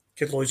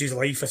could lose his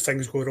life if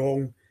things go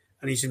wrong,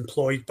 and he's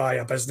employed by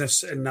a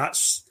business, and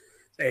that's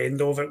the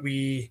end of it.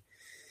 We,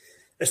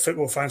 as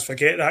football fans,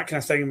 forget that kind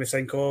of thing, and we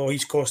think, oh,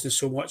 he's costing us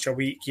so much a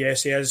week.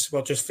 Yes, he is.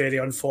 We're just very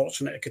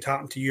unfortunate it could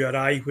happen to you or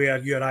I, where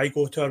you or I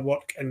go to our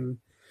work and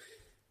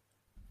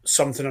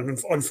something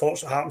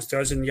unfortunate happens to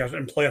us and your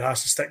employer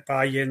has to stick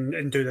by you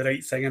and do the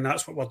right thing, and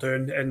that's what we're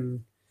doing,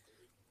 and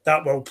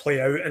that will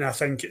play out. And I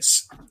think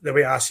it's the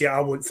way I see it,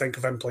 I won't think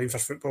of him playing for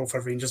football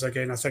for Rangers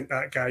again. I think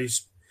that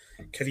guy's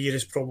career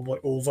is probably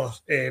over.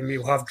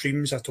 He'll have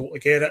dreams, I totally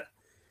get it,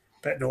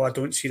 but no, I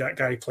don't see that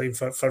guy playing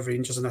for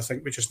Rangers, and I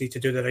think we just need to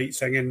do the right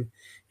thing and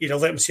either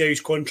let him see out his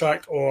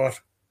contract or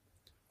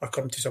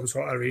come to some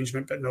sort of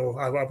arrangement. But no,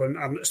 I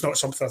wouldn't. It's not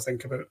something I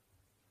think about.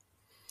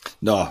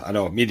 No, I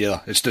know, me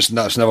neither. It's just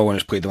that's never one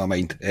that's played in my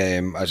mind.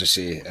 As I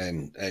say,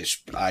 and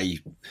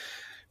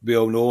we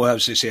all know,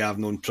 as I say, I've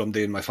known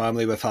somebody in my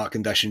family with heart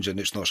conditions, and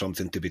it's not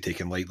something to be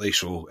taken lightly.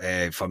 So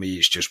for me,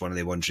 it's just one of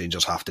the ones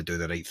Rangers have to do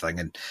the right thing,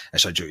 and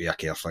it's a duty of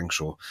care thing.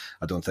 So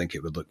I don't think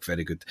it would look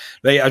very good.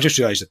 Right, I just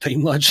realised the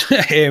time, lads.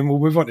 We'll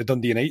move on to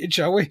Dundee United,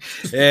 shall we?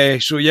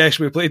 So yes,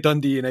 we play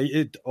Dundee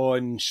United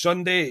on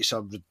Sunday. It's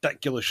a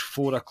ridiculous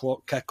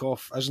 4:00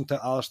 kickoff, isn't it,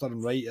 Alistair?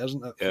 I'm right,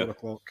 isn't it? Yeah.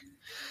 4:00.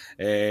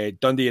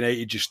 Dundee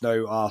United just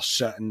now are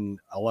sitting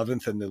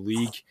 11th in the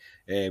league,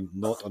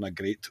 not on a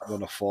great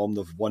run of form.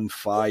 They've won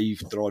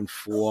 5, drawn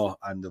 4,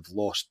 and they've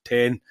lost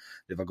 10.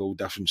 They have a goal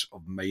difference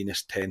of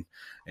 -10.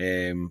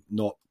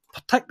 Not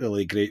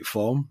particularly great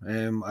form,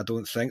 I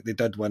don't think. They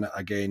did win it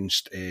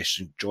against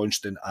St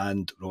Johnstone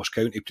and Ross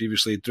County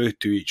previously, drew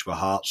 2 each with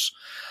Hearts,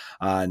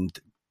 and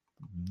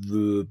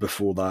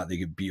before that they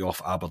could beat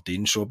off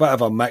Aberdeen. So a bit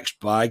of a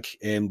mixed bag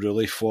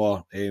really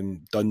for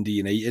Dundee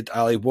United.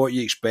 Ali, what are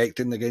you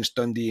expecting against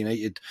Dundee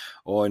United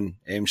on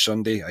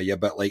Sunday? Are you a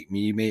bit like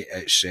me, mate?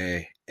 It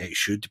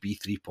should be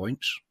 3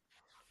 points.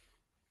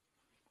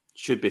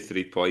 Should be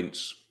 3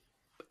 points.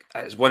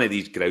 It's one of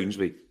these grounds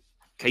we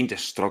kind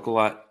of struggle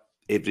at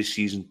every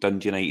season,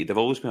 Dundee United. They've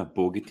always been a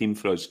bogey team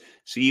for us.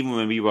 See, even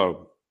when we were,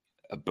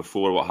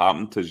 before what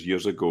happened to us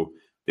years ago,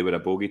 they were a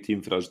bogey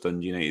team for us,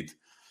 Dundee United.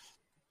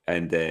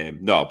 And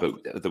no,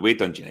 but the way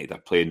Dundee United are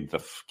playing,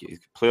 they've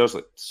players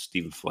like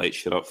Stephen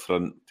Fletcher up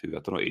front, who I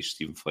don't know what age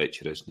Stephen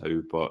Fletcher is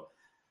now, but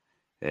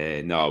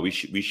no, we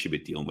should be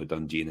dealing with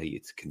Dundee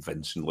United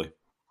convincingly.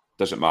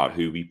 Doesn't matter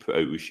who we put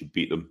out, we should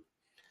beat them.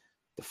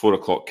 The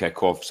 4:00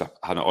 kickoffs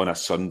on a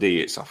Sunday,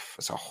 it's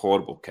a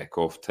horrible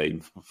kickoff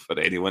time for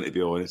anyone, to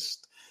be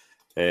honest.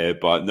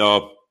 But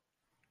no,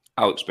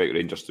 I'll expect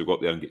Rangers to go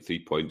up there and get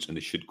 3 points, and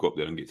they should go up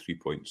there and get 3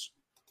 points.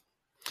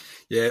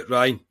 Yeah,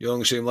 Ryan, you're on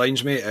the same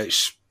lines, mate. It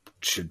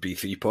should be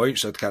 3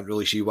 points. I can't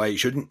really see why it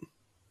shouldn't.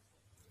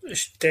 It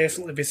should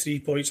definitely be 3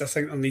 points. I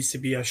think there needs to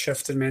be a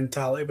shift in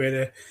mentality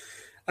where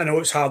I know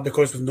it's hard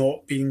because we've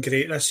not been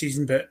great this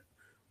season, but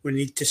we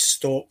need to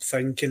stop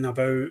thinking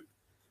about,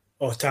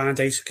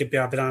 Tannadice could be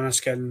a banana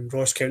skin,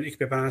 Ross County could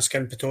be a banana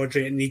skin,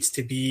 Pittodrie. It needs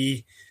to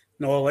be,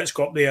 no, let's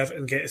go up there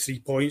and get 3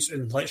 points,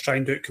 and let's try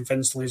and do it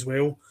convincingly as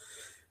well.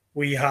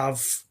 We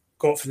have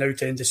got from now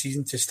to end of the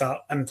season to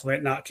start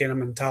implementing that kind of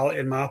mentality,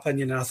 in my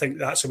opinion. And I think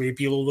that's the way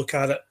Beale will look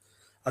at it.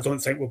 I don't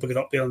think we'll be going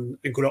up there and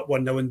go up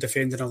 1-0 and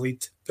defending a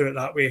lead, put it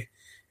that way.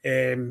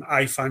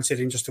 I fancy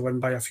Rangers to win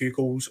by a few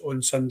goals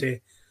on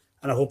Sunday,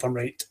 and I hope I'm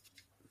right.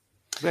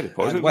 Very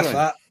positive. And with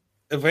that,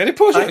 very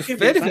positive,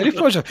 very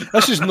positive.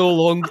 This is no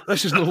longer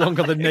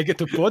the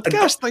negative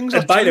podcast. Things.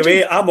 And by the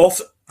way, I'm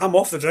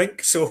off the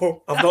drink,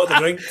 so I've not had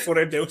the drink before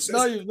everybody else is.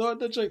 No, you've not had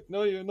the drink.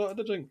 No, you've not had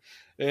the drink.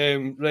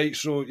 Right,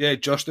 so yeah,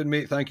 Justin,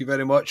 mate, thank you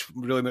very much.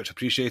 Really much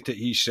appreciate it.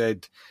 He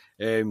said,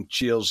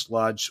 cheers,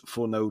 lads,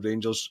 4-0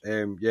 Rangers.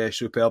 Yeah,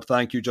 superb.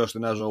 Thank you,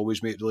 Justin, as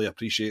always, mate. Really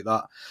appreciate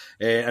that.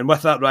 And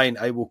with that, Ryan,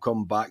 I will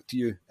come back to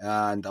you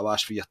and I'll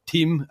ask for your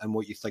team and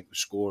what you think the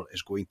score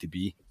is going to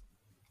be.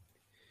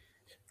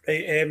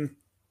 Right,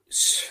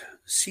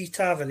 see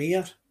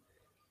Tavernier.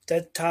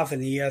 Did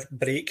Tavernier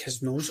break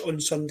his nose on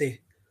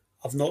Sunday?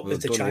 I've not had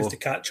the chance to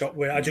catch up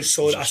with it.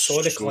 I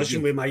saw the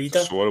collision with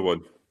Maeda. Saw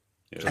one.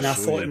 Yeah, and I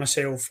thought to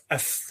myself,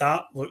 if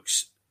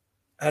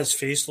his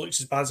face looks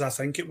as bad as I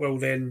think it will,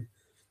 then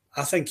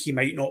I think he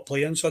might not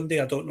play on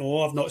Sunday. I don't know.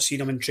 I've not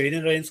seen him in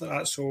training or anything like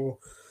that. So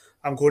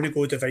I'm going to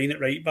go Devine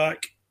at right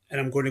back, and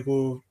I'm going to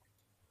go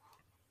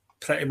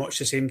pretty much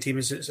the same team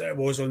as it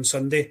was on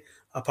Sunday,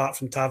 apart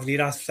from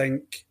Tavernier. I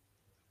think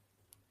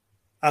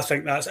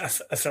that's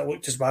if it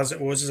looked as bad as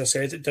it was, as I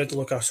said, it did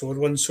look a sore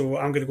one. So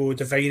I'm going to go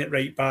Devine at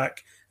right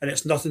back, and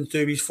it's nothing to do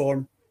with his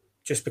form,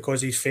 just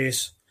because of his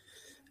face.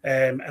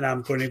 And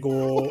I'm going to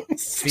go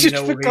 3-0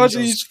 just because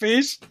of his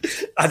face.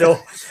 I know.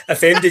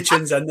 If MD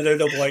tunes in there,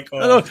 they'll be like,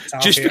 oh,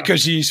 just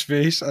because of his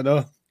face, I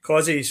know.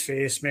 Because of his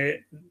face,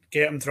 mate.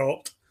 Get him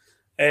dropped.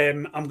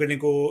 I'm going to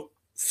go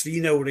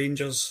 3-0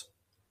 Rangers,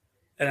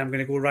 and I'm going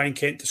to go Ryan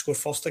Kent to score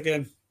first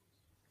again.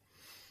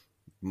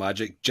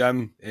 Magic.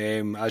 Jim,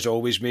 as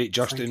always, mate.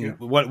 Justin,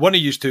 one of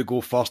you two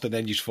go first and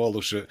then you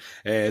follow suit.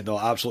 No,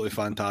 absolutely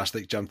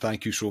fantastic, Jim.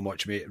 Thank you so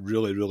much, mate.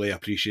 Really, really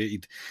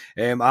appreciated.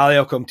 Ali,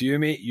 I'll come to you,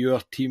 mate. Your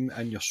team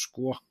and your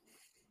score.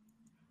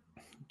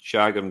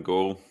 Jagger in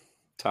goal,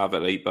 Tav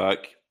at right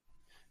back,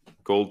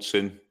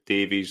 Goldson,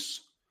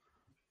 Davies,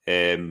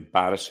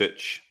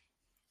 Barisic,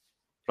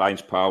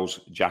 Ryan's pals,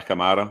 Jack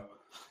Amara,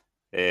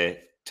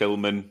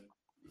 Tillman.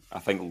 I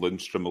think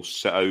Lundstrom will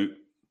sit out.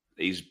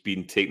 He's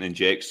been taking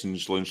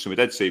injections. Lundstrom, we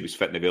did say he was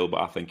fit and available,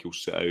 but I think he'll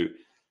sit out.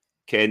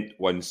 Kent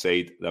one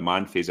side, the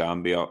Manfred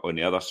Zambia on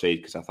the other side,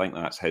 because I think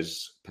that's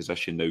his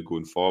position now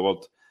going forward.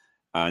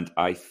 And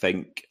I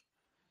think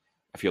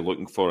if you're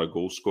looking for a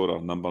goal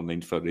scorer, number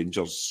 9 for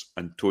Rangers,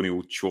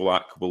 Antonio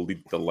Cholak will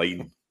lead the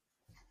line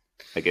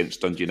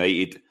against Dundee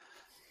United.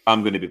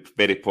 I'm going to be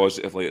very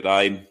positive like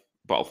Ryan,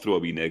 but I'll throw a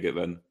wee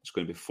negative in. It's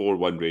going to be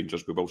 4-1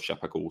 Rangers. We will ship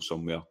a goal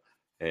somewhere.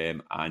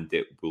 And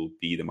it will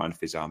be the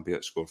Manfred Zambia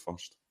to score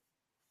first.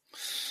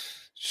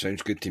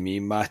 Sounds good to me.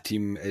 My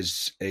team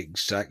is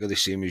exactly the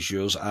same as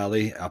yours,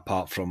 Ali,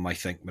 apart from I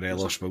think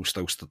Morelos will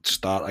still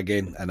start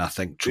again, and I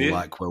think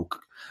Cholak will.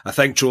 I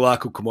think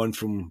Cholak will come on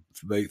from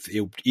about.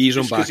 He'll ease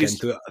him back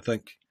into it. I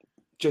think.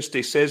 Just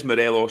he says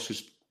Morelos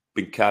has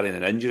been carrying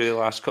an injury the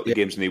last couple of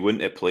games, and he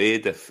wouldn't have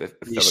played if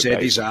he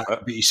said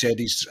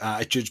his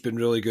attitude's been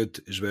really good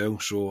as well.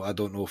 So I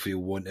don't know if he'll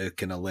want to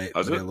kind of let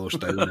Morelos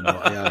down. Or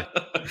not.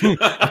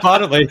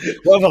 Apparently,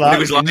 whatever that. He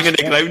was lying on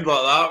the ground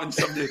like that when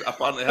somebody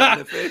apparently hit him in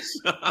the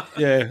face.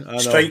 Yeah, I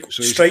know.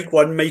 Strike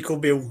one, Michael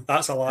Beale.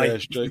 That's a lie. Yeah,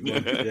 strike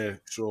one. Yeah,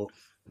 so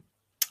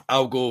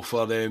I'll go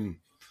for them.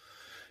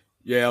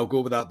 Yeah, I'll go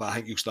with that, but I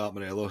think you'll start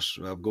Morelos.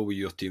 I'll go with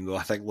your team, though.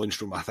 I think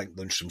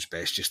Lundstrom's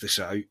best just to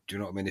sit out. Do you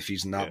know what I mean? If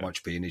he's in that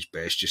much pain, he's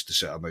best just to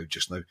sit him out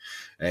just now.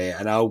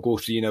 And I'll go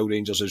 3-0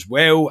 Rangers as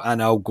well,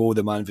 and I'll go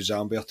the man for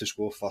Zambia to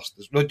score first.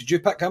 No, did you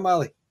pick him,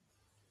 Ali?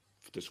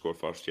 To score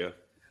first, yeah.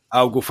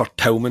 I'll go for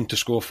Tillman to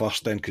score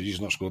first then, because he's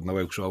not scored in a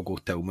while, so I'll go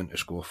Tillman to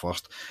score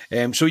first.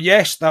 So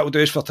yes, that will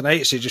do us for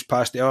tonight. So just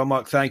past the hour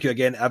mark. Thank you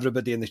again,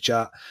 everybody in the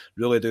chat.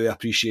 Really do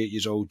appreciate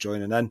you all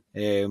joining in.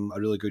 A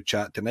really good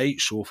chat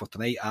tonight. So for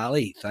tonight,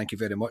 Ali, thank you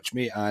very much,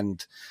 mate.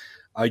 And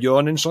are you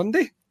on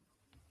Sunday?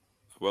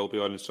 I will be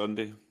on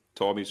Sunday.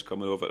 Tommy's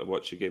coming over to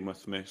watch a game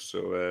with me.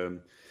 So,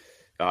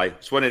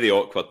 it's one of the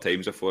awkward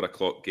times, a 4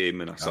 o'clock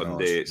game on a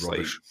Sunday. It's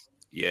rubbish.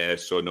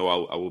 So no,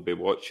 I will be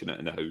watching it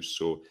in the house.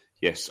 So,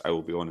 yes, I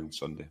will be on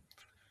Sunday.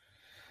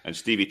 And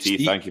Stevie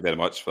T, thank you very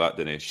much for that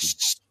donation.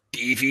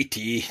 Stevie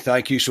T,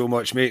 thank you so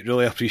much, mate.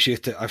 Really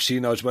appreciate it. I've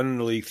seen us winning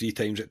the league 3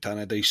 times at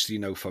Tannadice.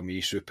 3-0 for me.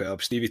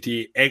 Superb. Stevie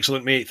T,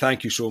 excellent, mate.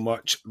 Thank you so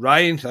much.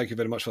 Ryan, thank you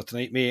very much for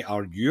tonight, mate.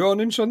 Are you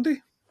on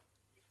Sunday?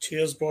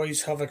 Cheers,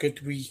 boys. Have a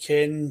good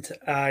weekend.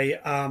 I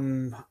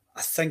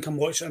think I'm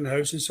watching it in the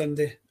house on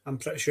Sunday. I'm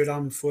pretty sure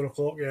I'm 4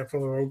 o'clock. Yeah, I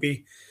probably will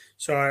be.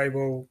 So I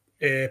will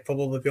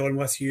probably be on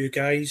with you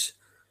guys.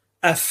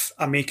 If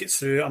I make it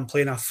through, I'm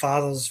playing a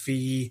fathers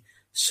v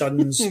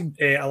sons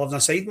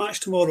 11-a-side match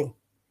tomorrow.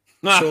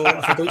 So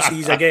if I don't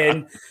see you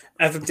again,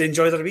 everybody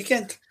enjoy their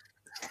weekend.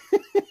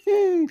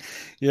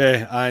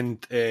 Yeah,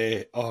 and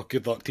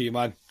good luck to you,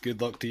 man.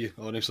 Good luck to you.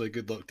 Honestly,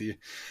 good luck to you.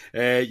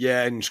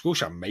 Yeah, and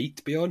Scotia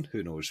might be on.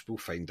 Who knows? We'll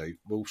find out.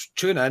 We'll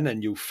tune in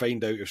and you'll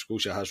find out if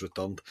Scotia has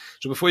returned.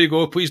 So before you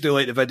go, please do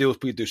like the video.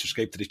 Please do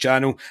subscribe to the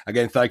channel.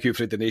 Again, thank you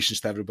for the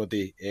donations to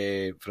everybody,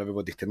 for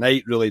everybody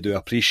tonight. Really do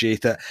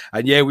appreciate it.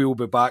 And yeah, we will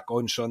be back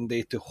on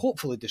Sunday to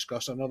hopefully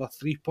discuss another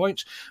 3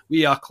 points.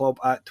 We are Club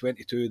at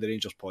 22, the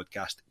Rangers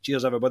podcast.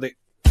 Cheers, everybody.